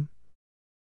you from?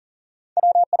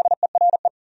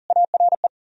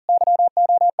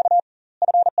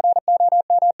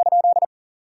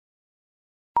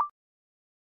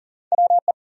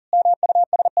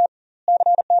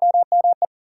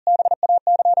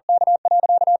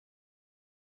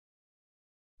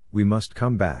 We must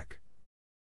come back.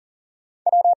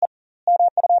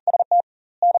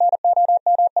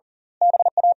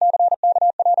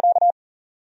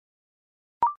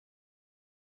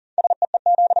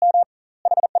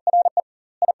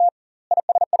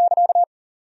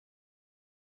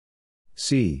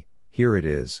 See, here it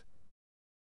is.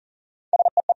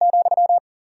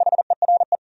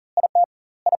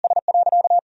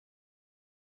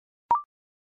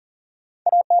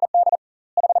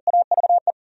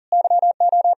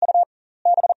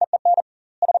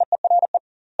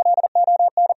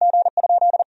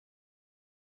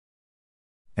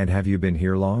 And have you been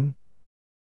here long?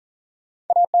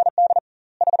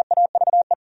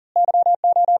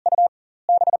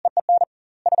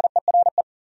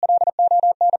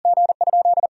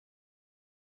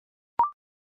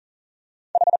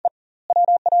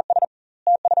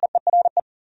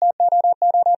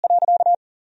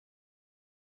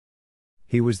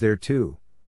 He was there too.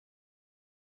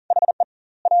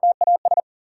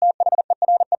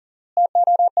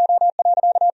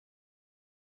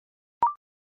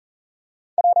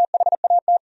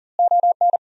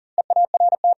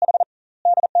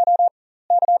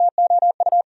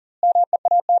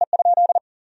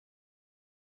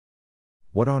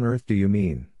 What on earth do you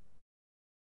mean?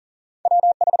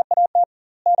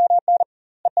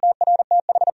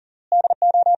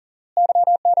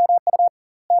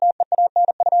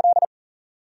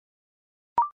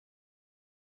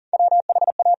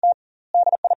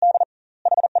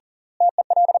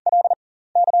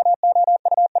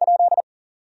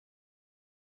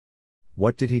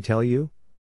 What did he tell you?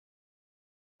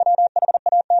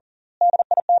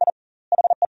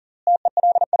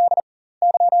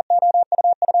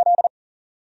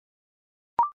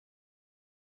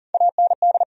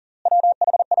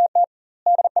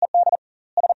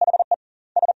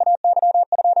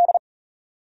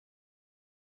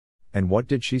 And what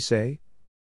did she say?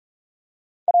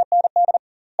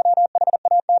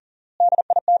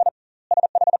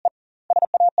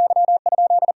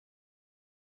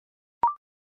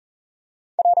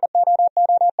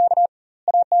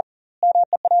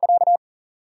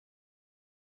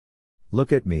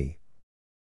 Look at me.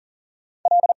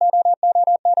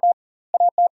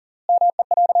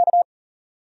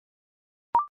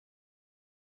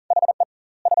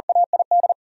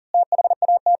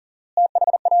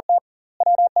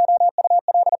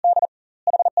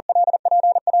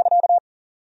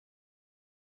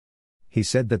 He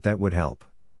said that would help.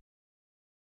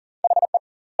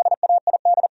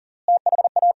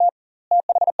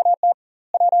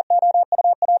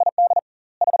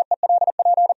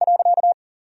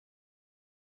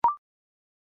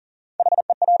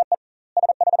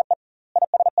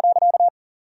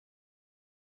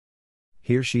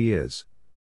 Here she is.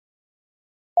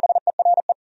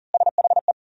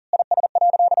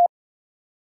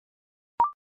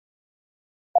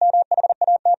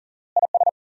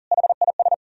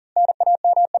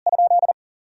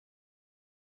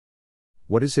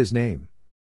 What is his name?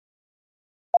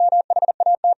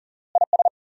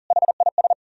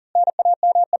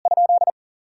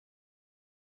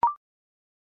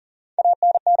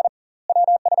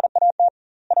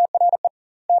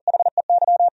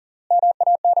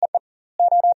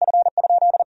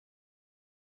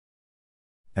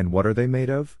 And what are they made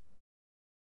of?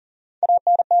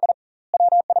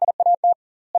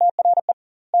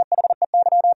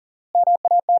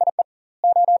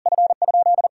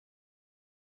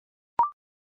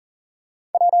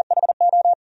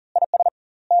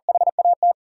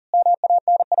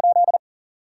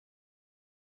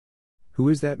 Who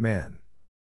is that man?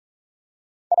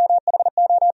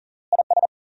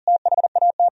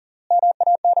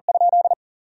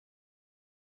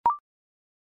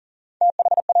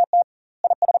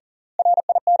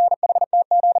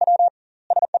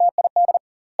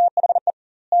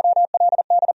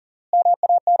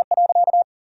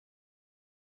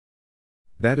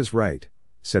 That is right,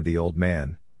 said the old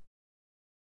man.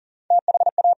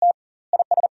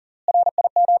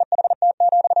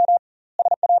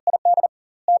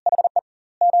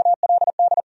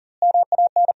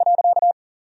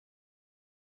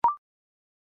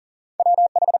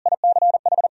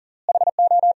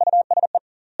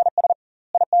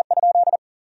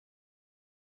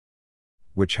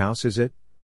 Which house is it?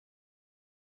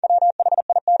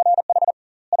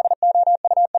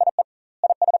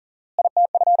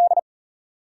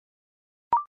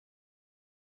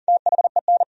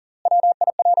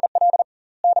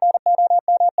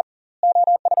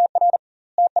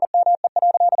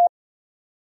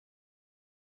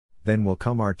 Then will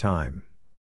come our time.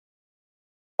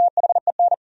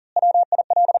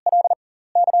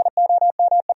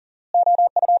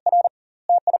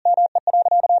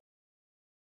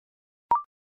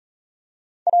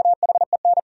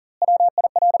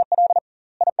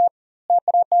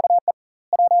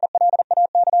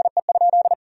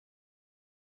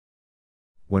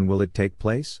 When will it take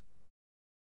place?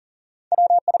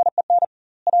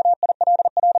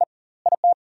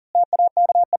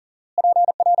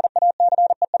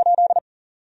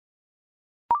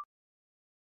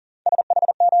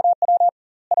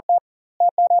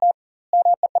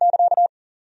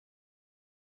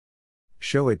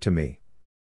 Show it to me.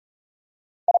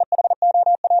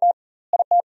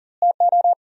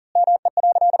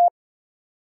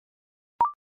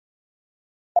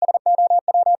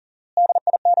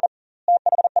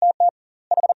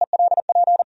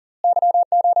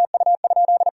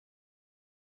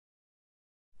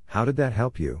 How did that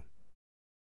help you?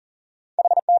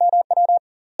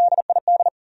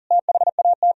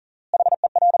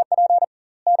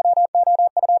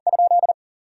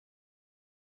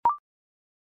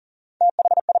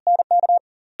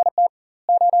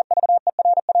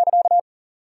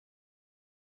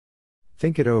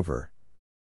 Think it over.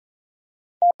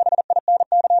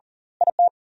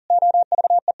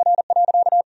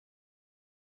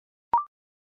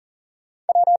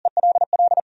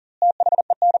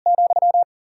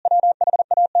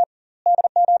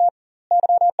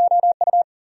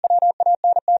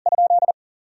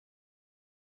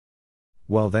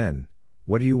 Well then,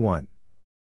 what do you want?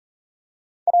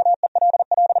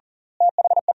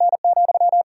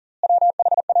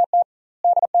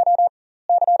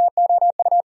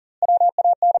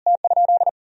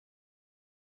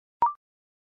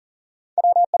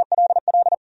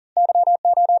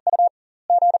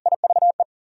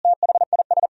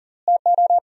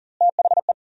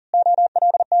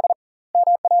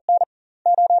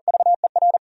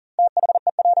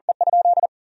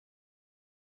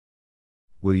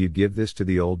 Will you give this to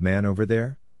the old man over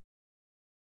there?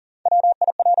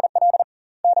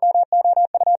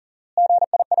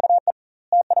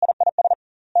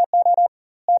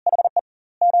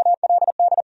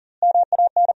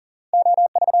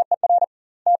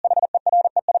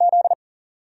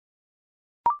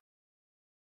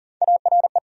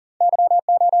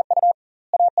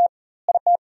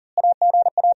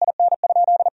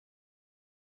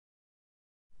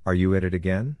 Are you at it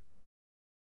again?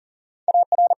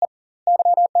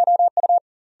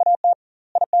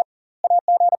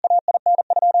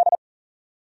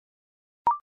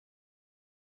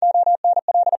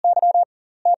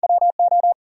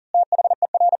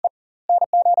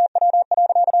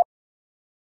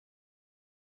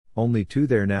 Only two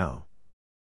there now.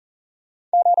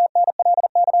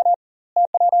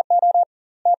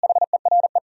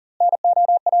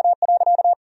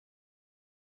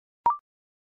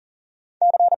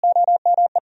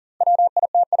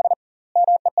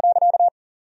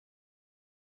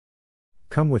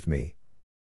 Come with me.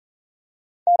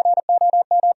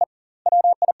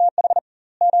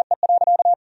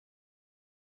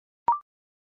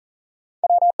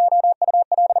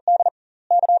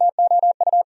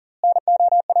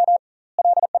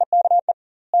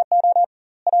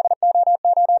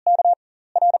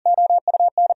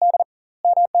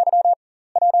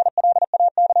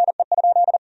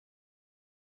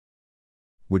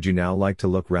 Would you now like to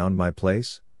look round my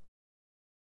place?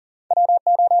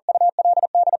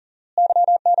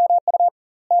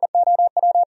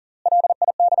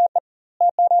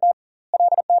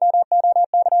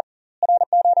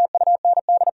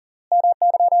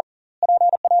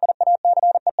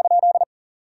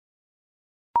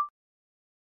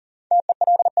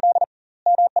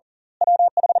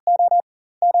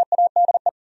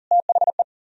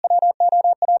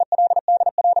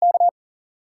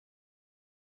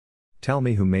 Tell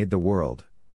me who made the world.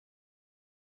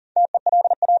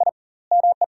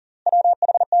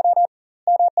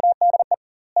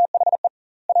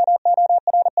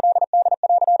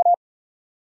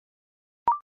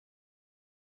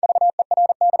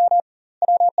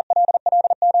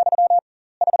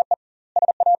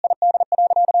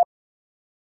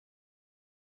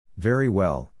 Very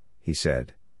well, he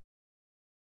said.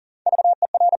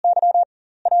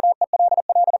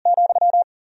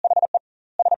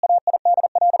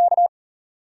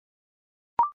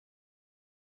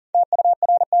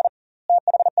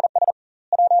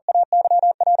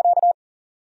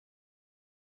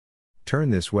 Turn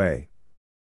this way.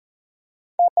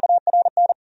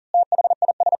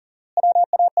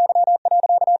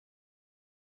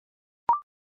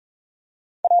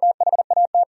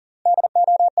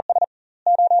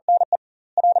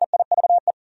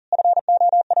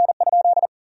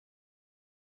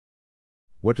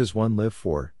 What does one live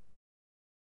for?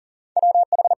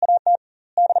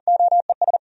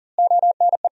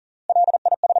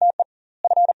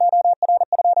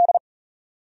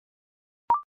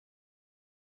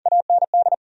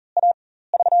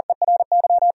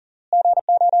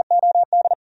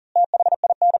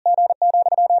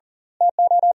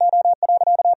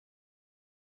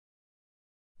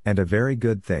 And a very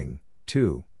good thing,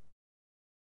 too.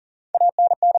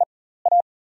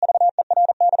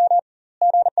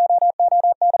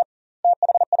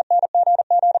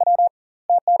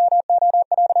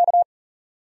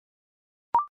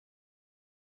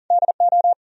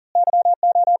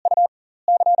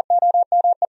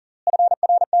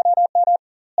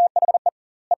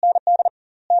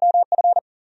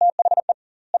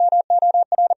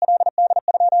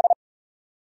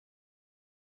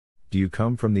 Do you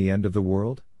come from the end of the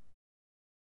world?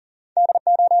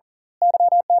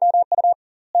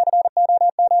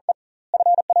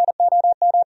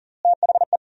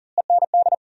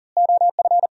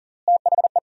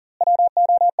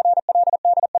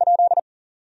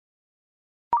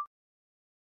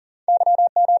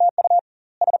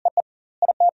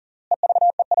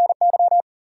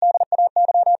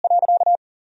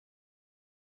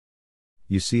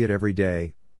 You see it every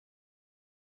day.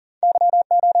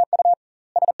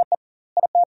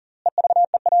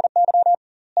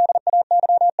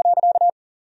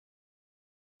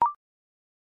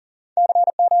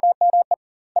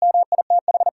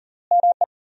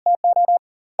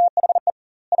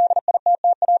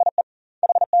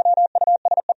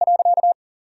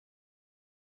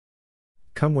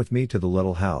 Come with me to the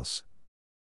little house.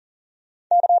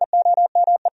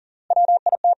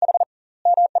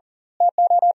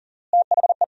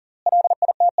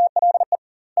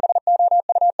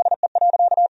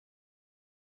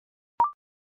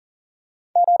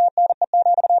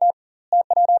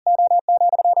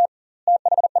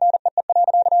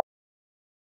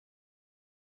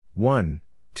 One,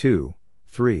 two,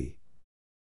 three.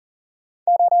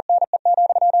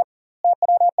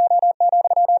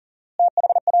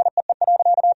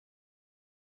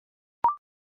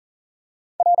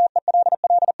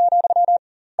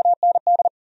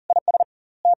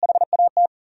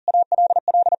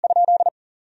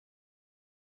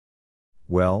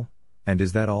 Well, and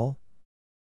is that all?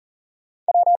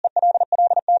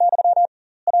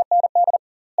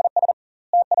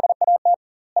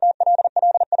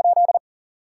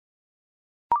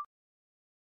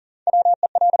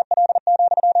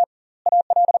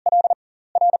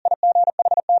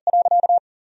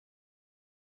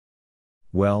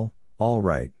 Well, all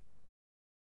right.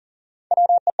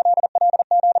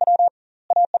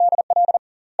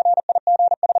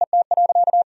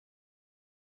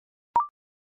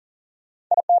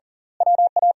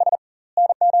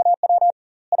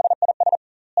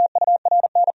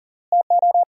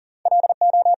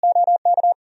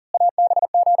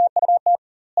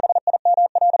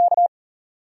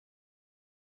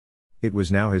 It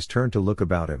was now his turn to look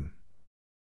about him.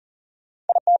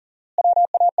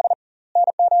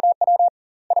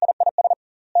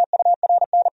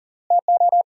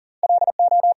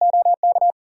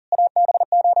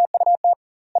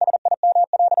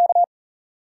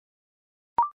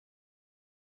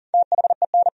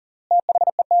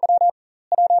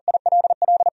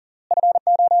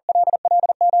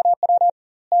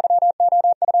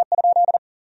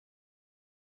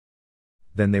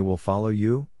 Then they will follow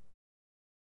you?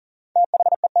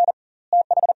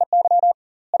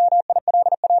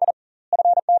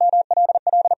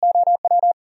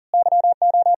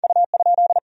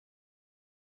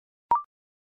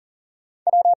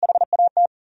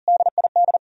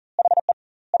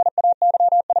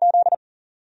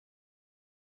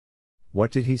 What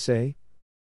did he say?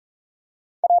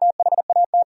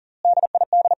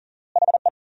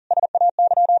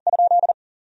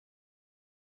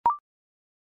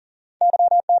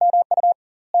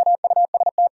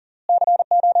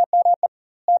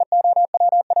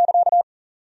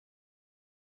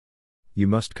 You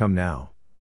must come now.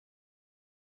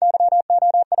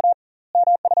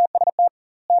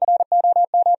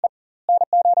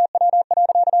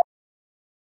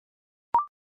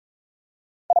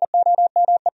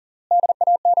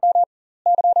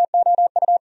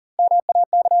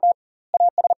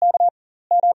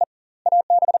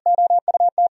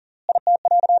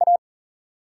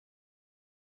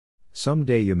 Some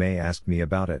day you may ask me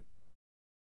about it.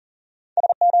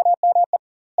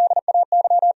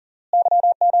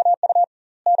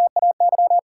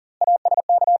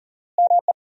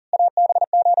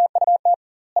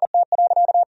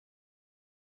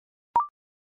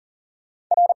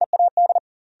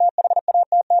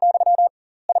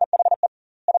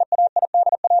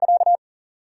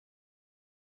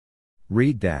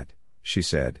 Read that, she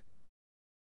said.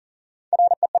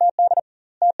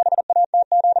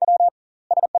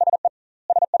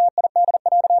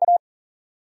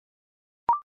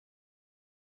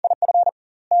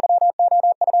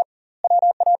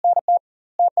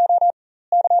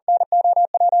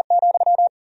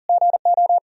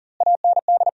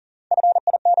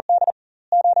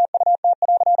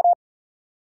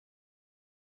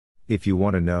 If you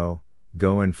want to know,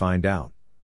 go and find out.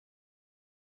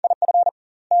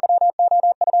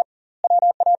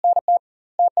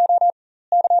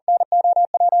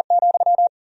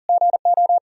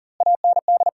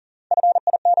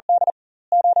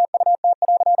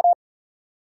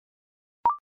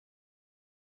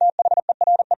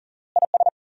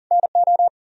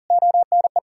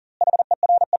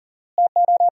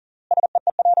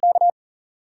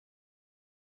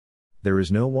 There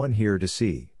is no one here to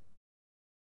see.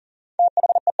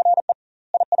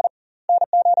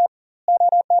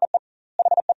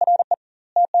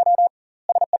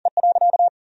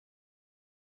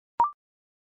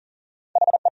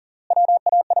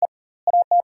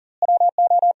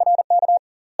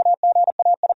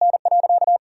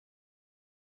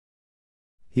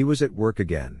 He was at work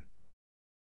again.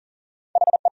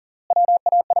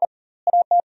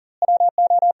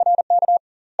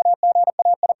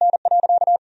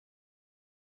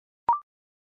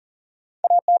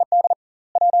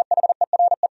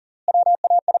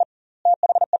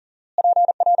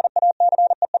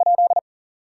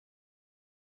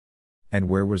 And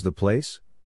where was the place?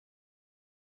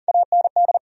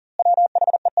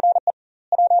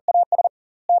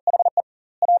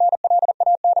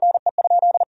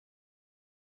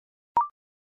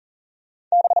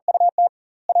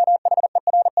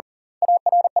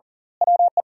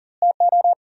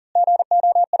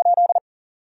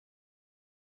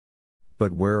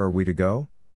 But where are we to go?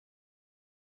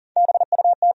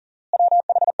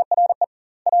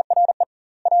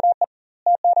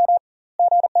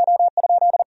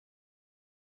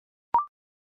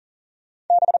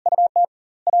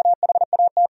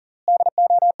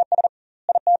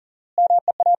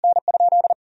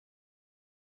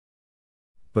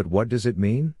 But what does it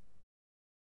mean?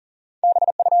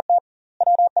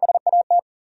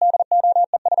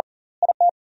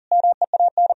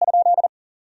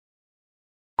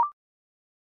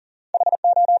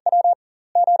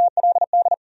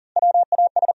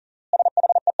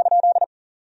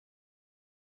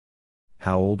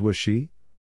 How old was she?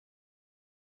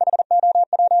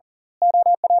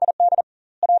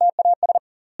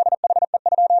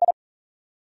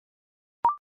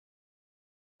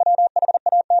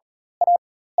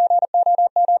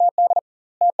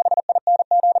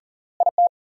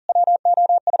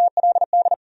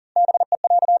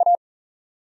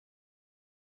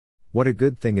 What a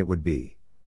good thing it would be.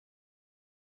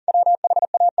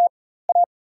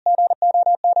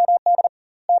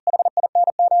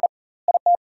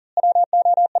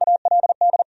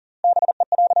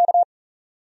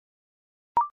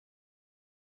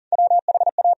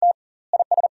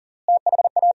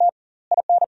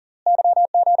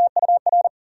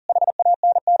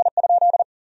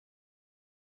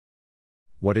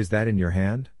 What is that in your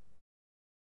hand?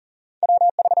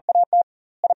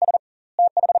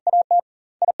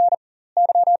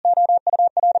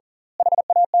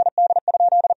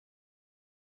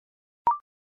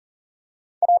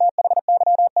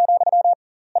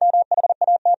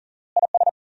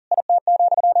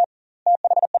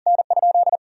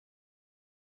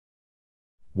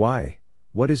 Why,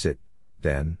 what is it,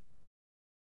 then?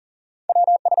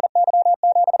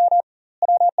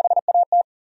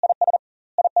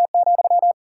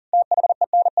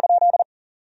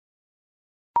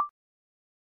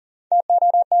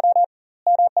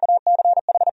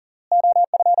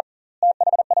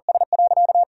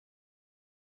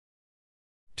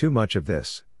 Too much of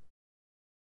this.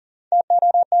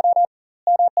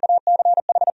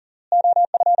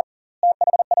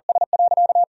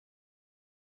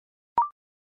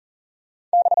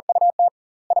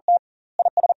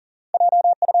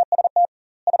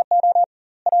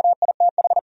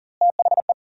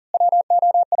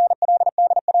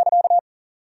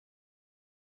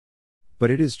 But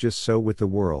it is just so with the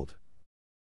world.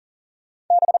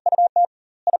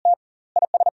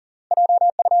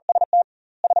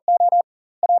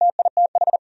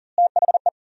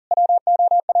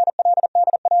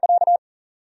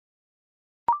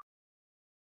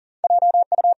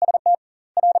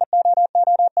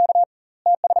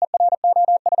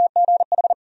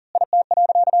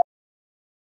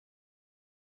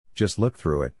 Just look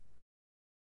through it.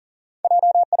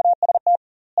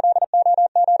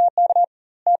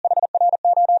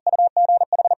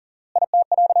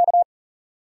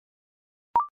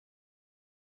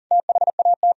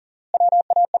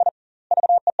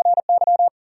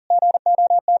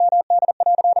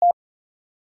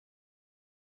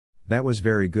 That was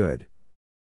very good.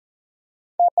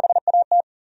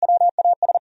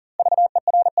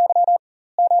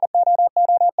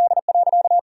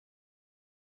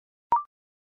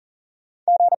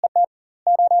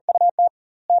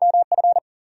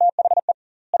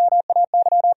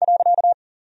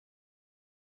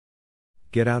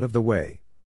 Get out of the way.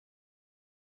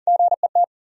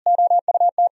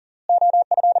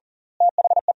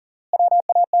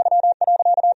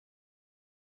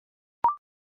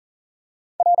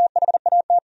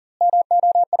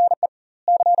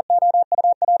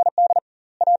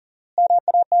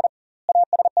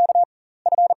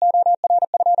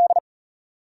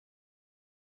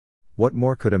 What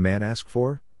more could a man ask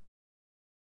for?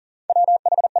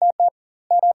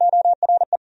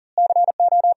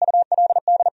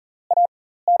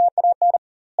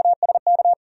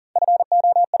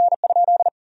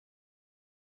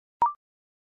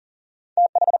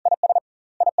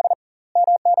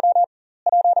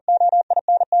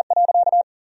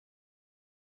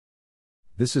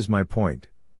 This is my point.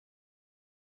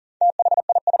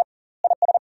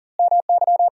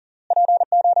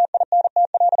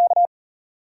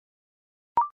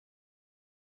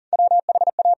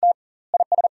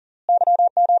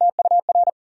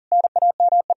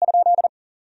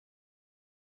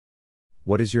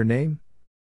 What is your name?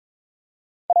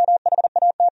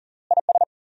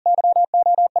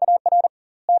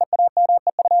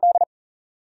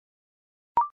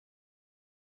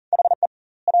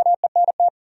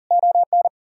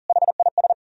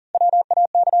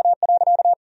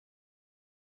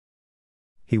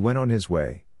 He went on his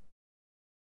way.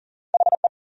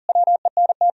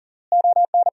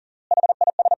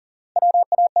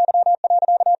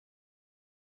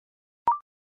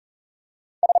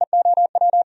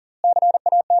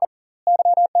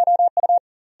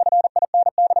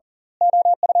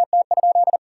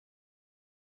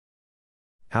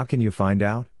 How can you find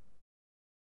out?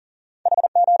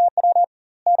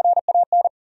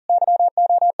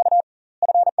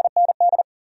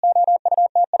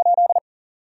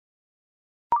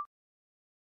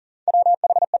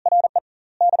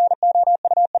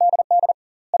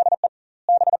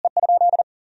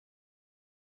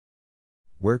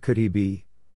 Where could he be?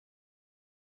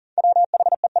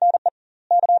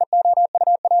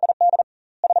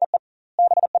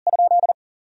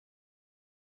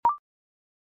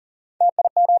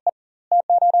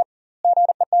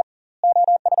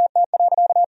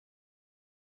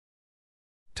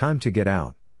 Time to get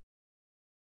out.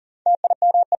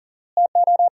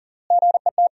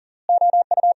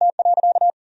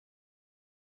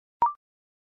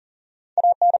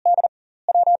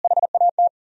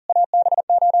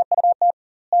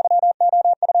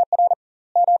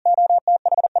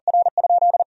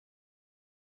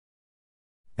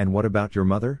 And what about your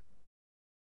mother?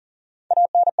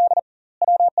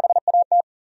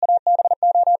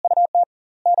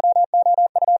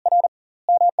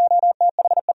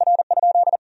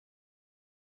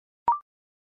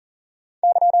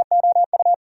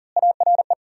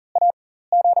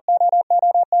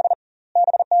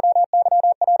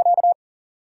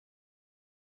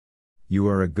 You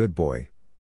are a good boy.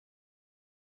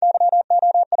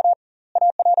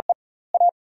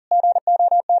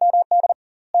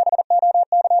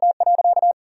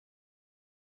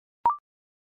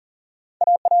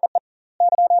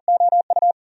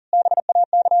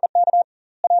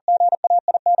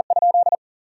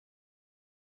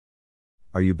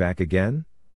 Are you back again?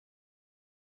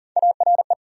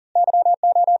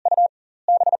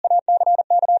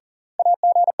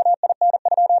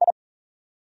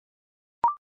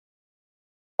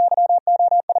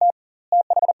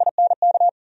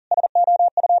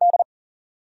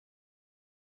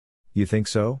 You think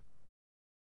so?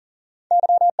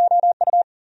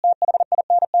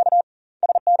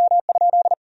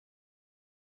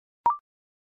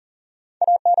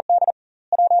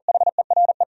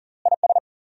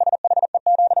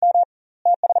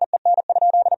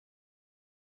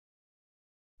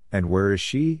 And where is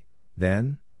she,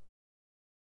 then?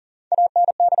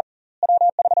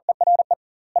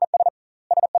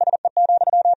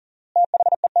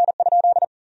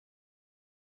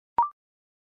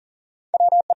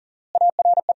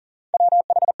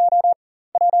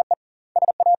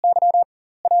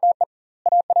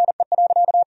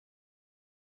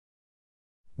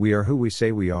 We are who we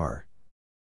say we are.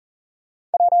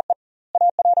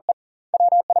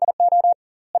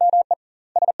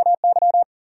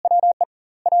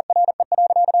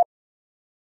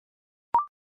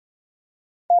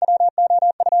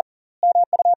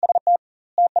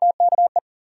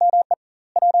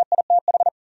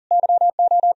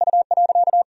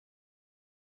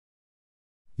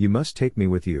 You must take me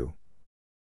with you.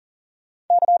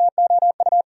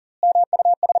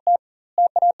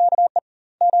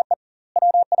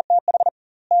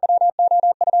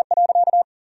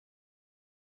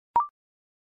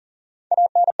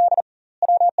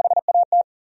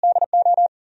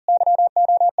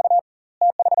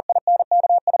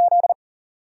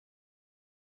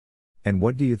 And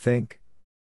what do you think?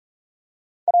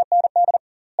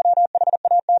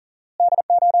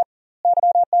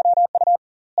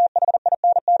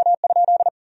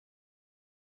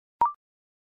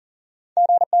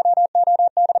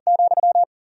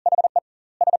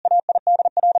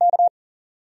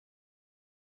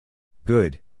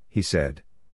 Good, he said.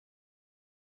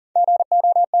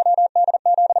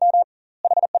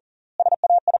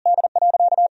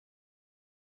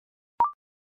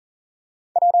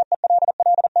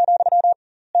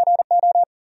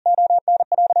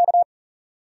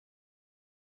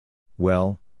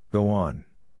 Well, go on.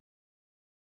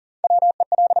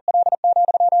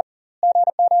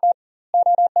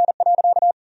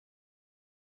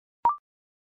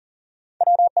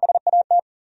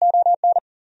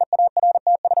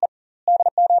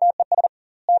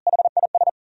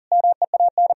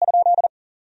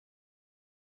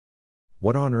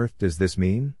 What on earth does this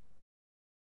mean?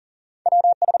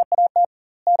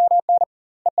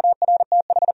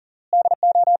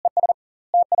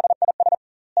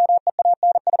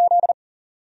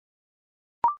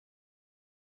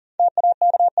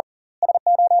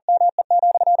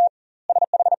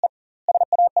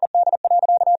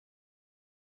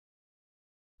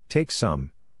 Take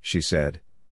some, she said.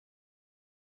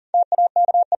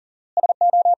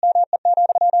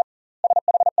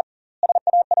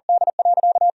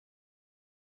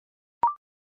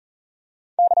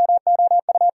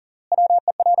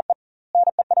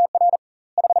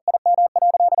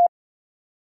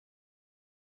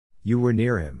 You were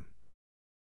near him.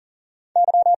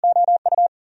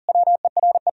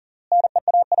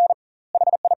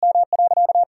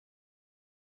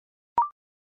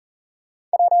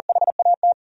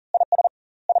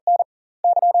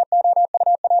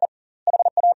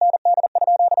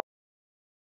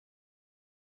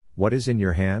 What is in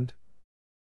your hand?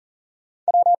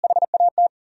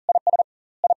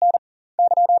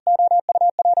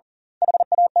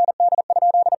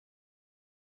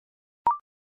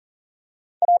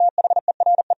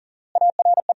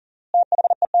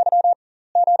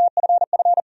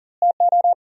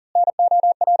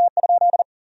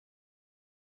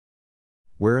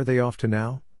 Where are they off to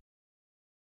now?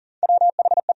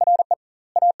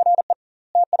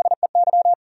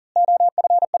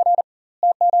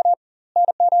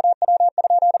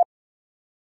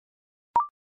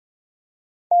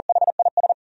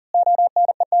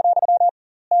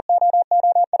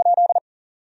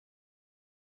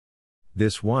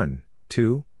 This one,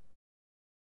 too?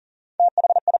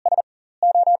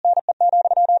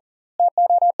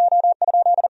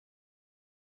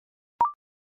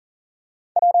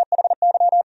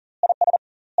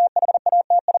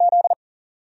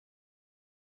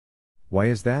 Why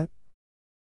is that?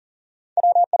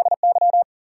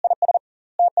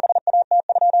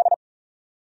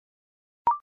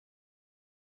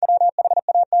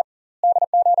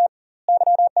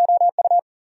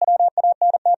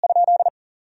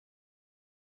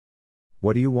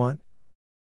 What do you want?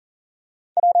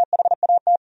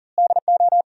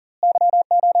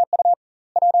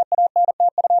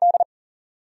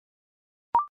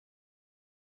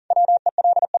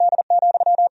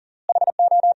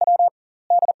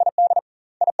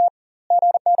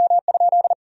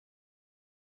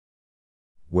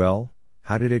 Well,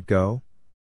 how did it go?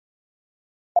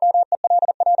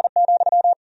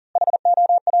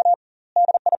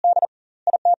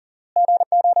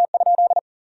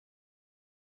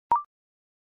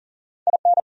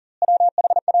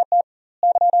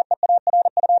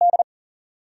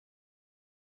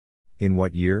 In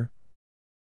what year?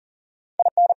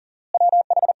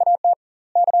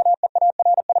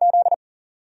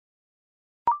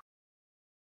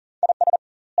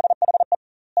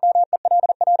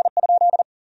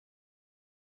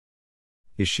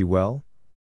 Is she well?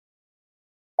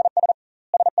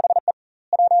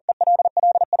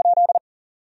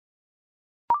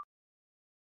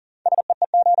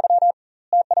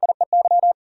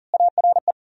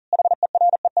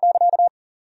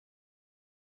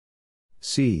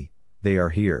 See, they are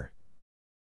here.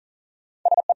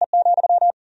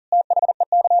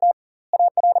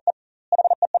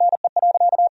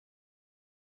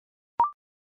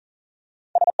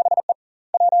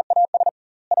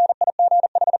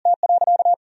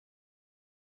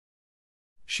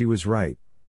 She was right.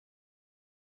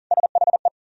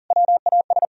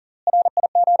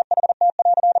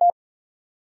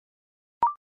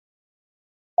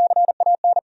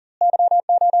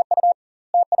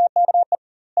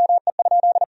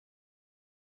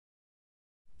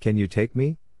 Can you take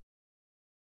me?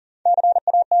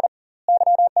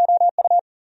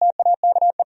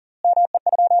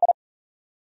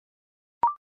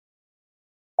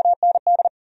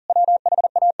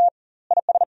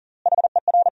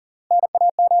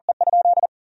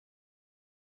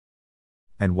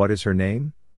 And what is her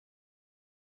name?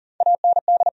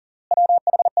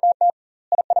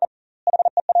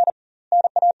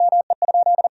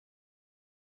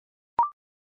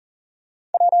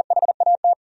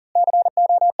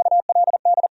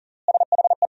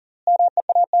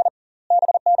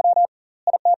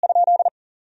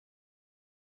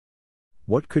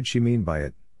 What could she mean by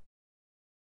it?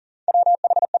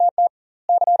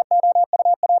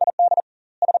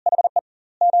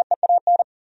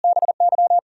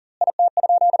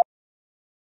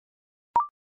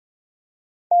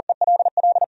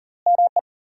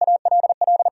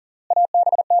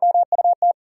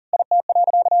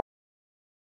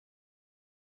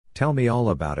 Tell me all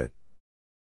about it.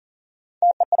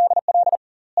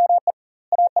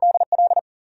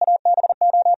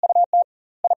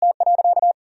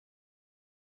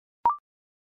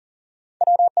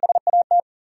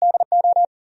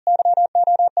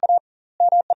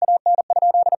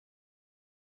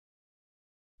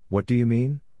 What do you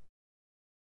mean?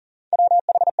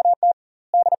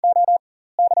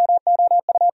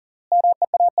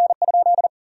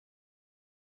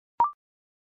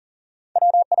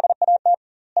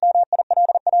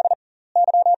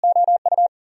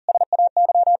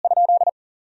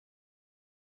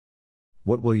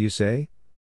 What will you say?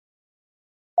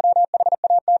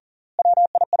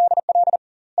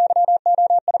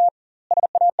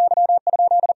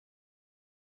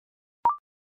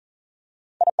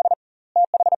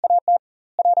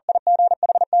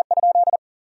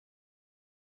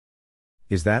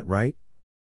 Is that right?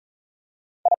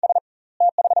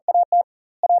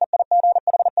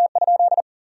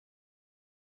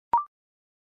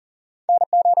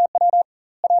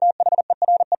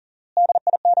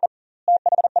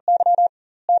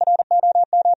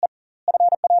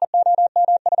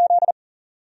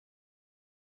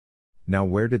 Now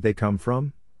where did they come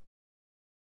from?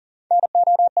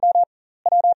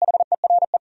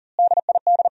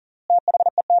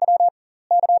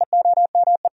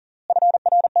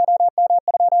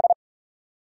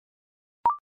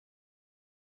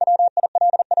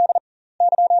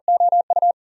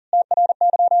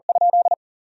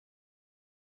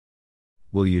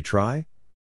 Will you try?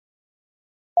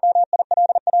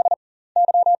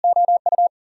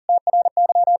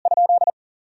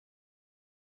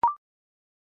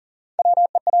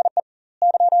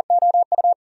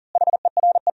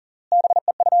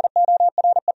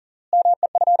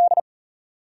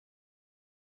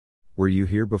 Were you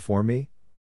here before me?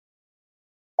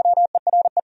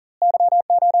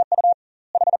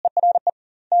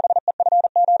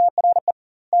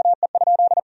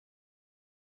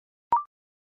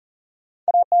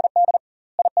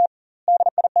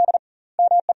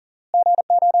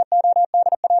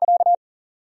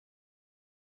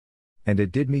 And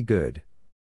it did me good.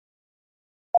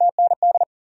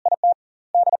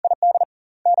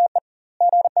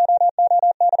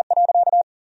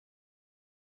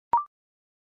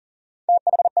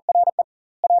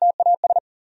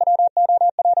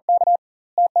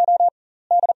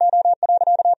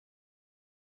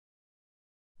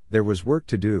 There was work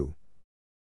to do.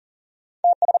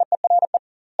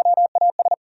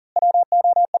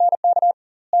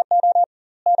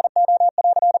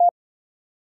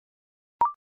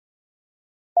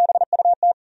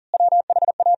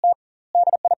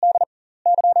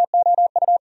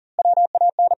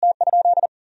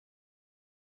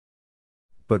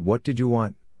 But what did you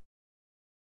want?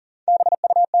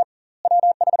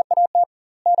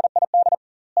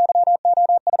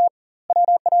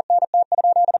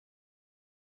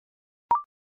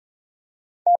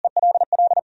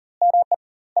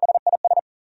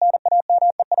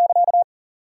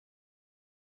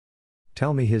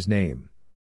 Tell me his name.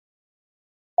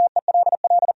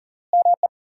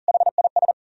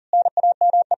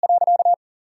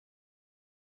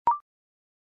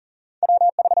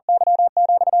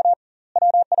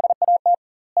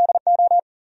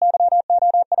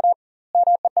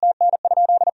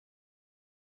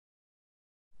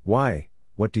 Why,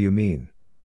 what do you mean?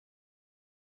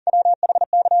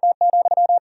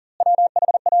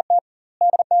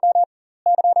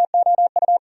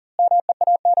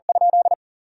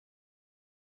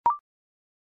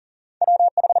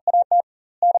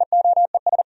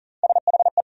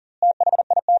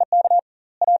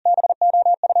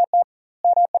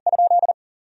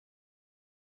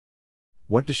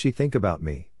 What does she think about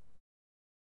me?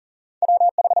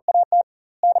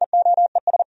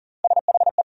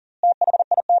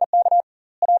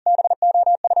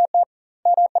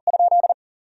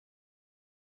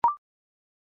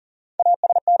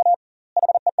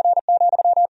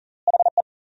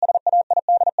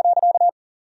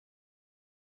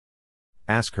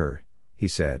 Ask her, he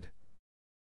said.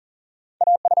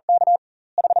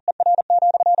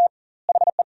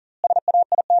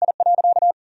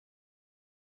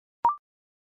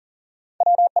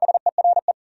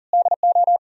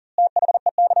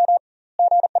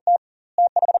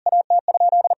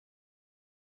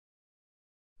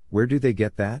 Where do they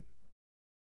get that?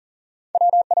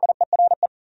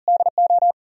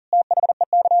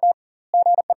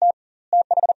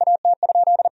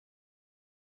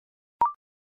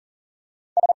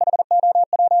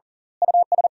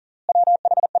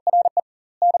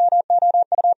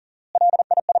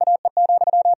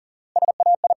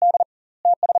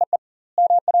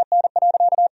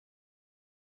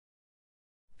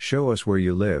 Show us where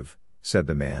you live, said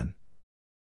the man.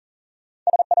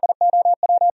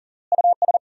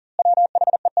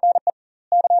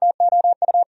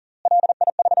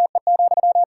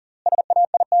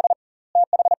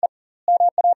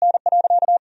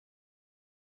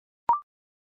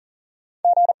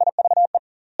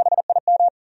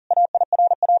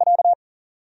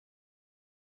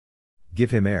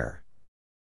 Give him air.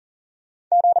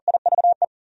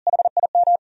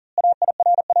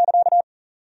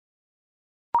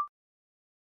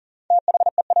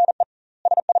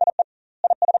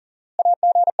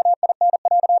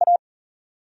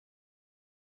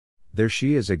 There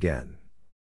she is again.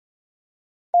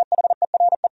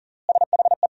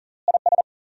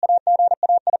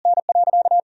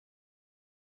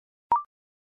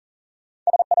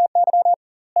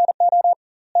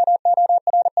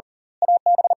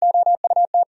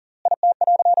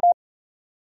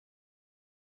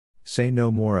 Say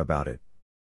no more about it.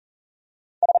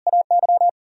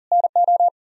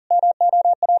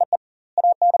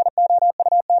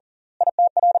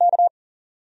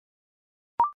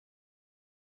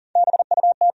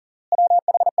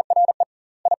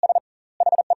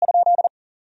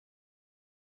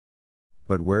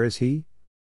 But where is he?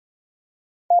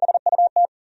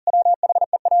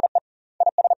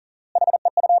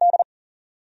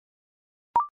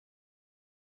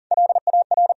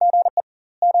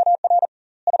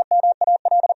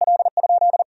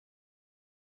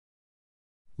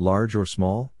 Large or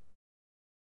small?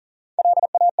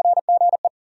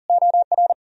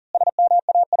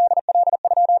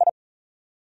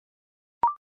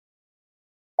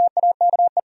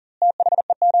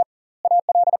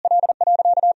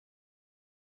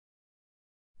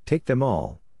 Take them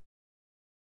all.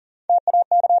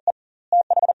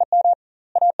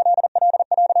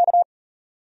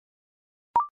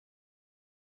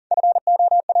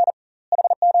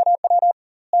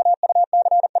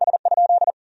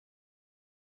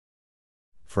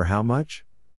 For how much?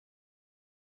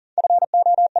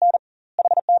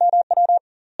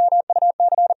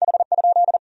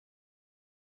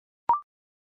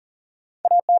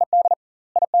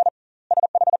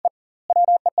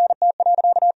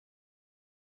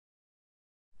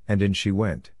 And in she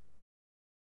went.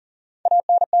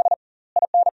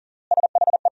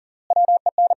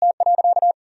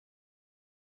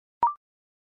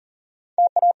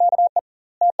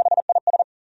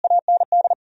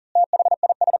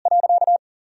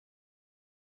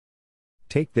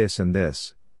 Take this and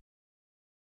this.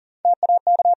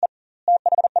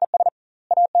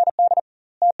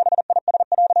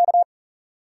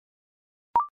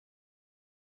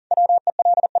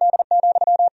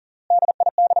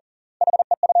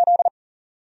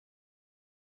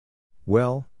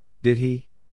 Well, did he?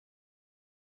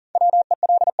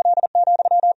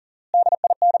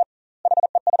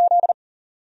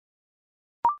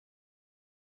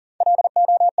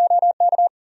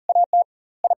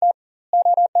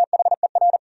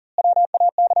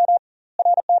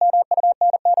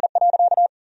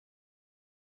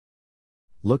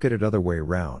 Look at it other way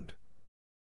round.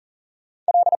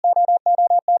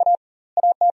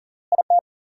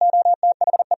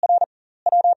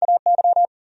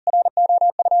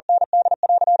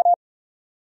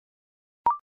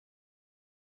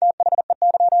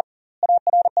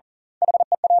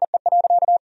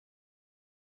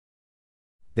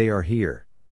 They are here.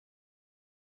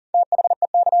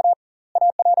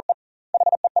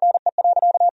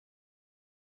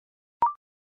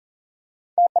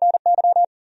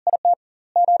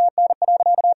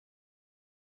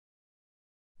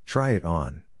 Try it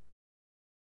on.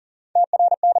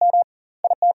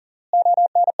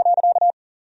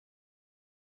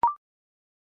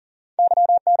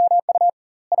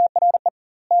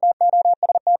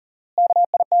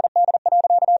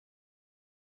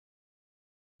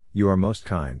 You are most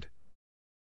kind.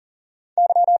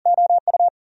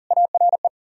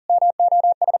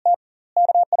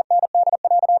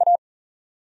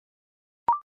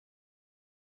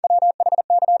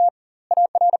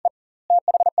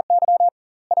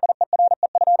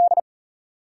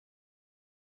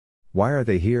 Why are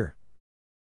they here?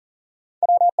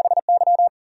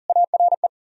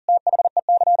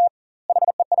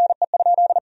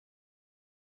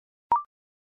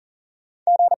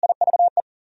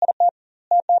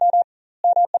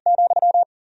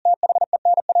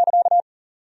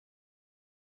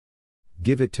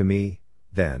 Give it to me,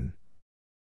 then.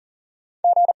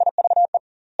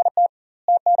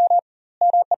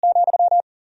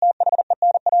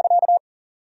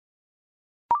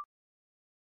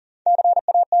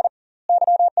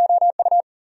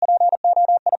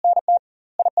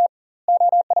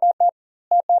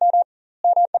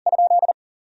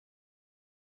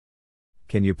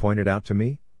 Can you point it out to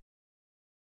me?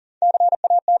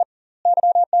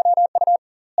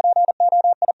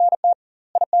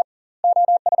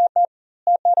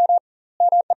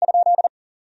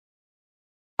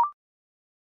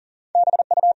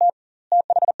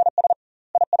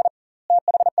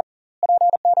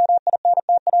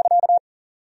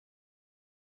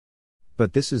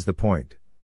 But this is the point.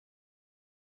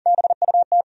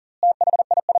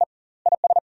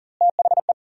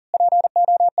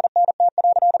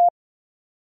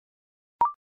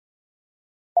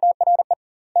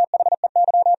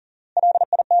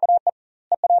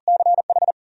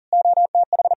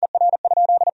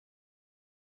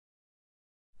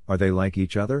 Are they like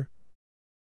each other?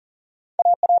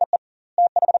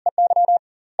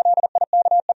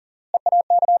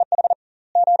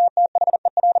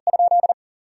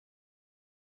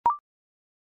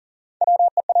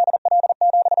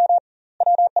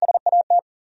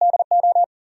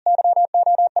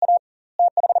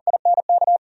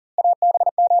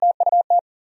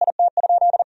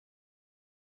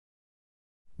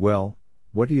 Well,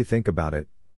 what do you think about it?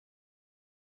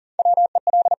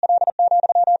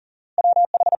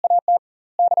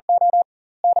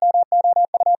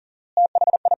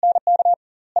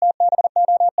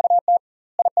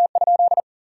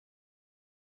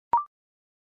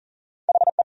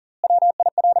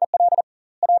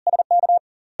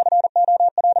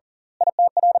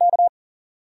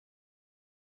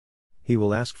 He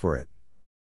will ask for it.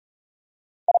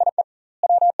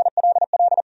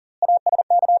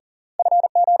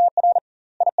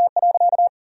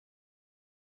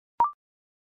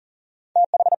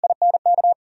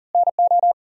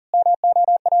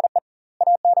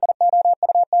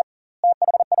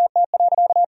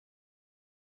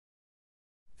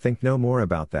 Think no more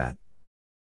about that.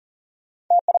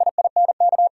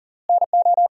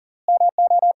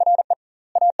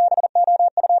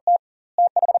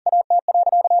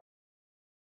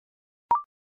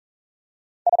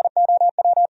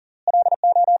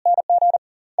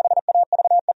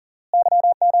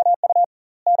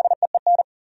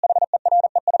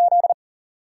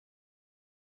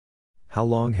 How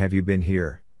long have you been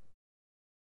here?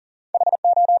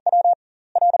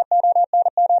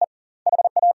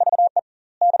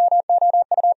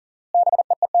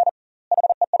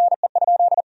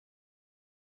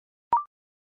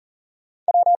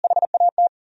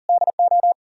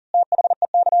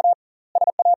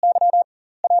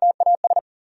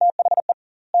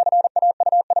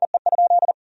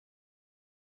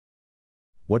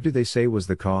 What do they say was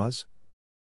the cause?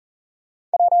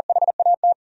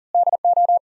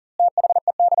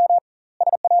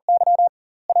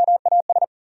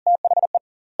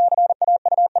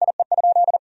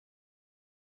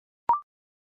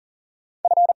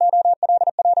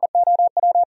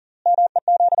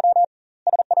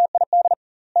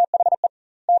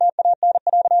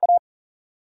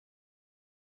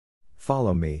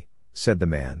 Follow me, said the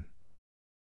man.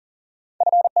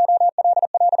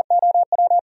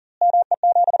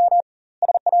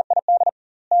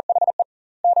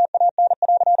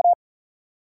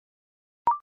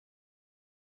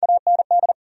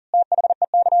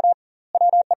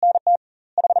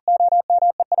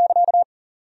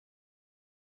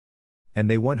 And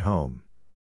they went home.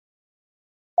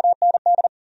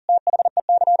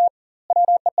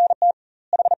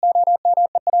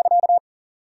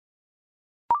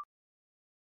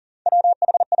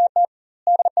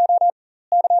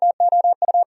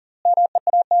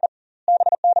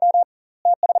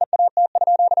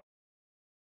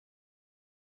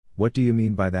 What do you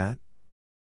mean by that?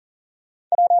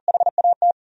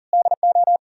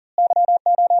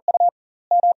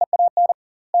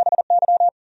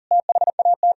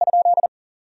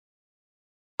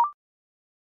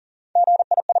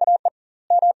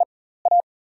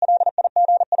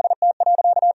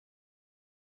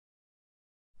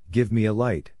 Give me a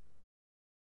light.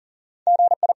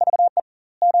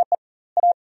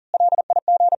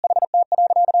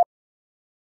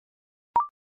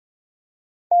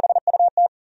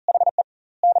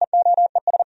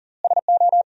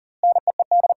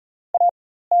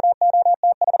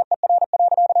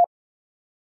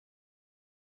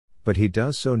 But he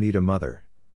does so need a mother.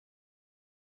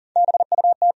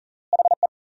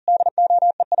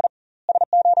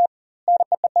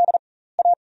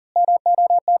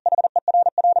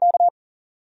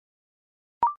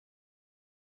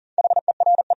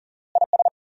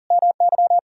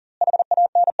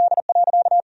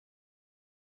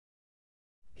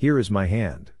 Here is my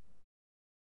hand.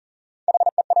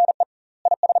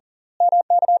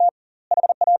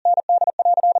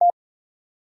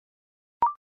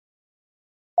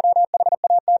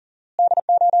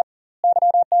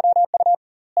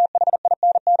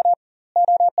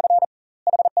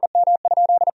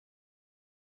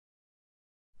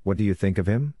 What do you think of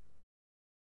him?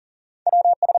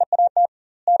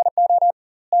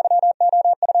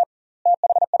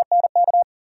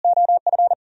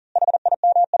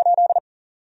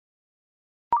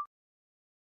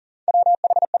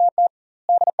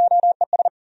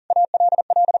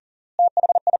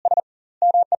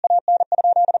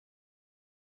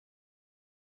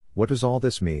 What does all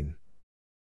this mean?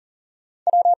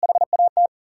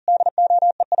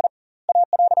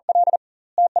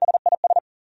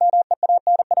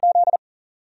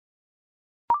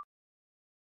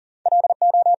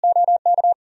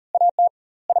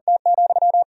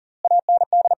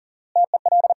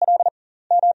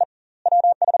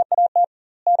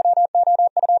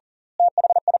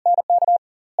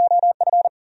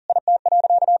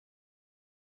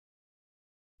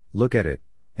 Look at it,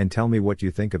 and tell me what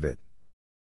you think of it.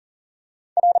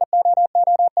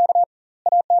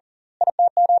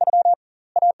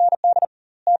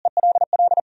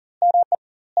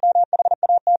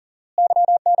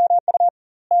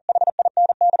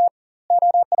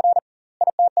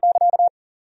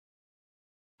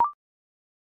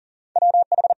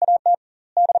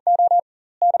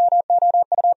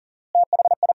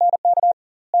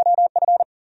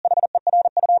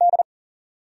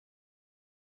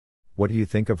 What do you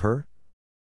think of her?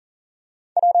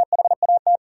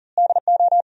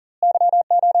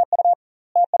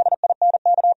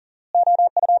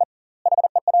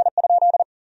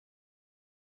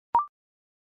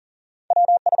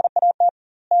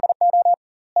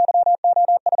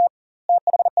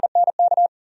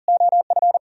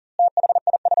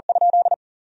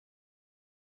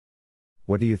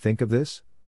 What do you think of this?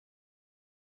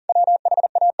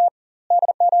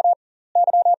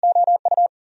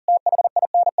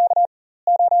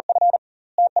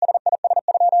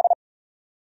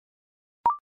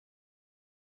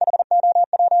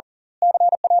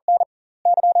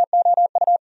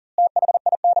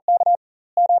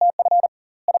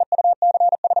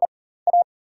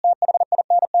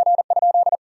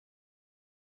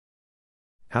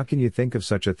 How can you think of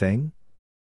such a thing?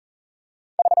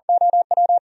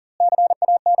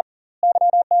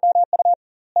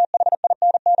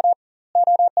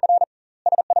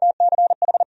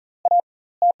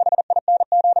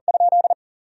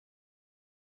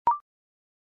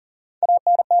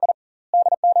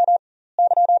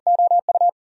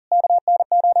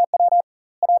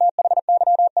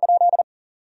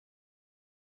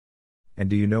 And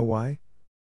do you know why?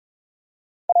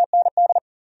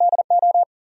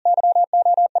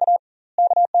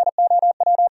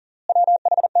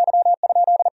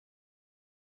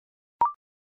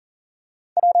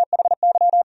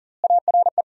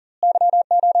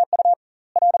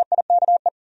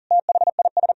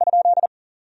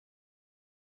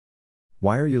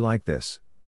 Why are you like this?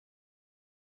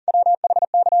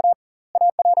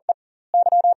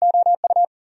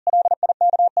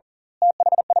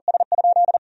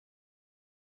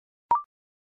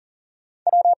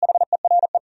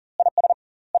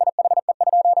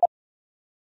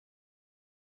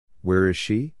 Where is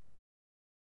she?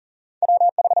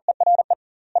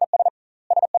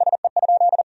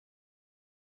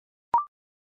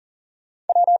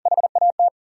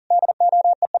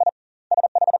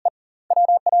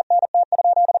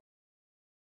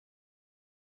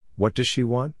 What does she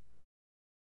want?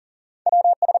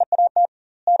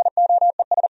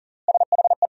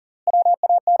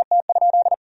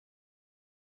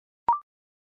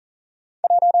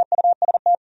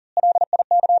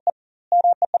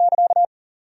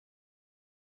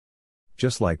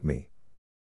 Just like me.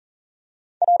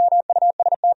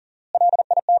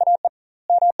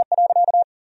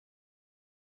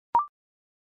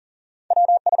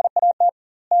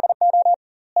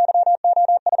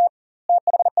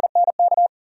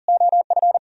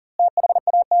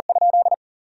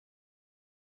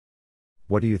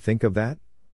 What do you think of that?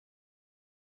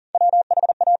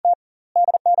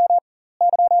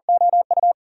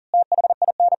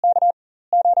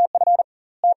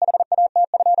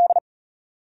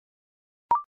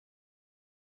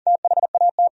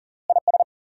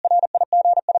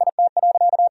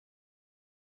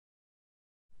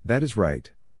 That is right.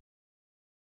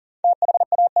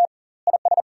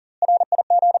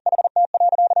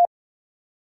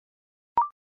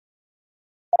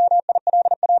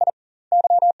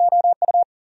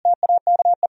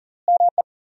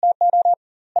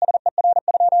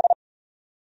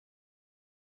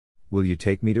 Will you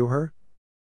take me to her?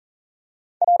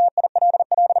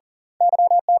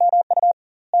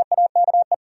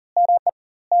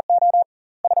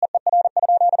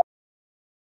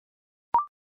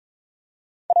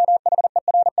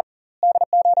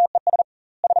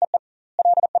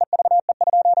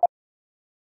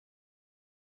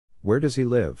 Where does he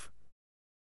live?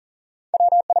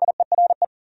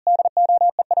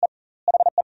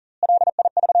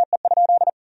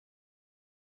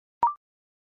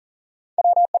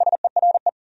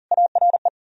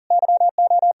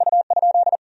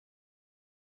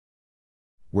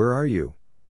 Where are you?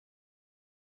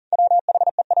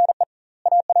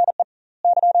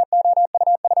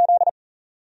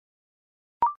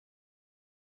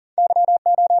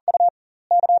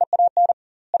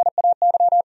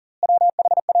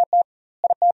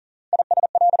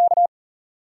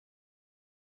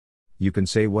 You can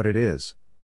say what it is.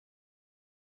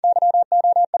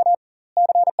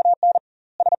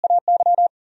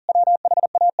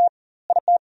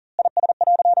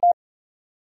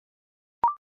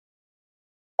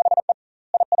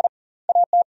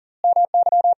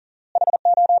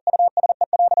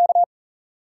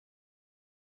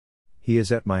 He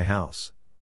is at my house.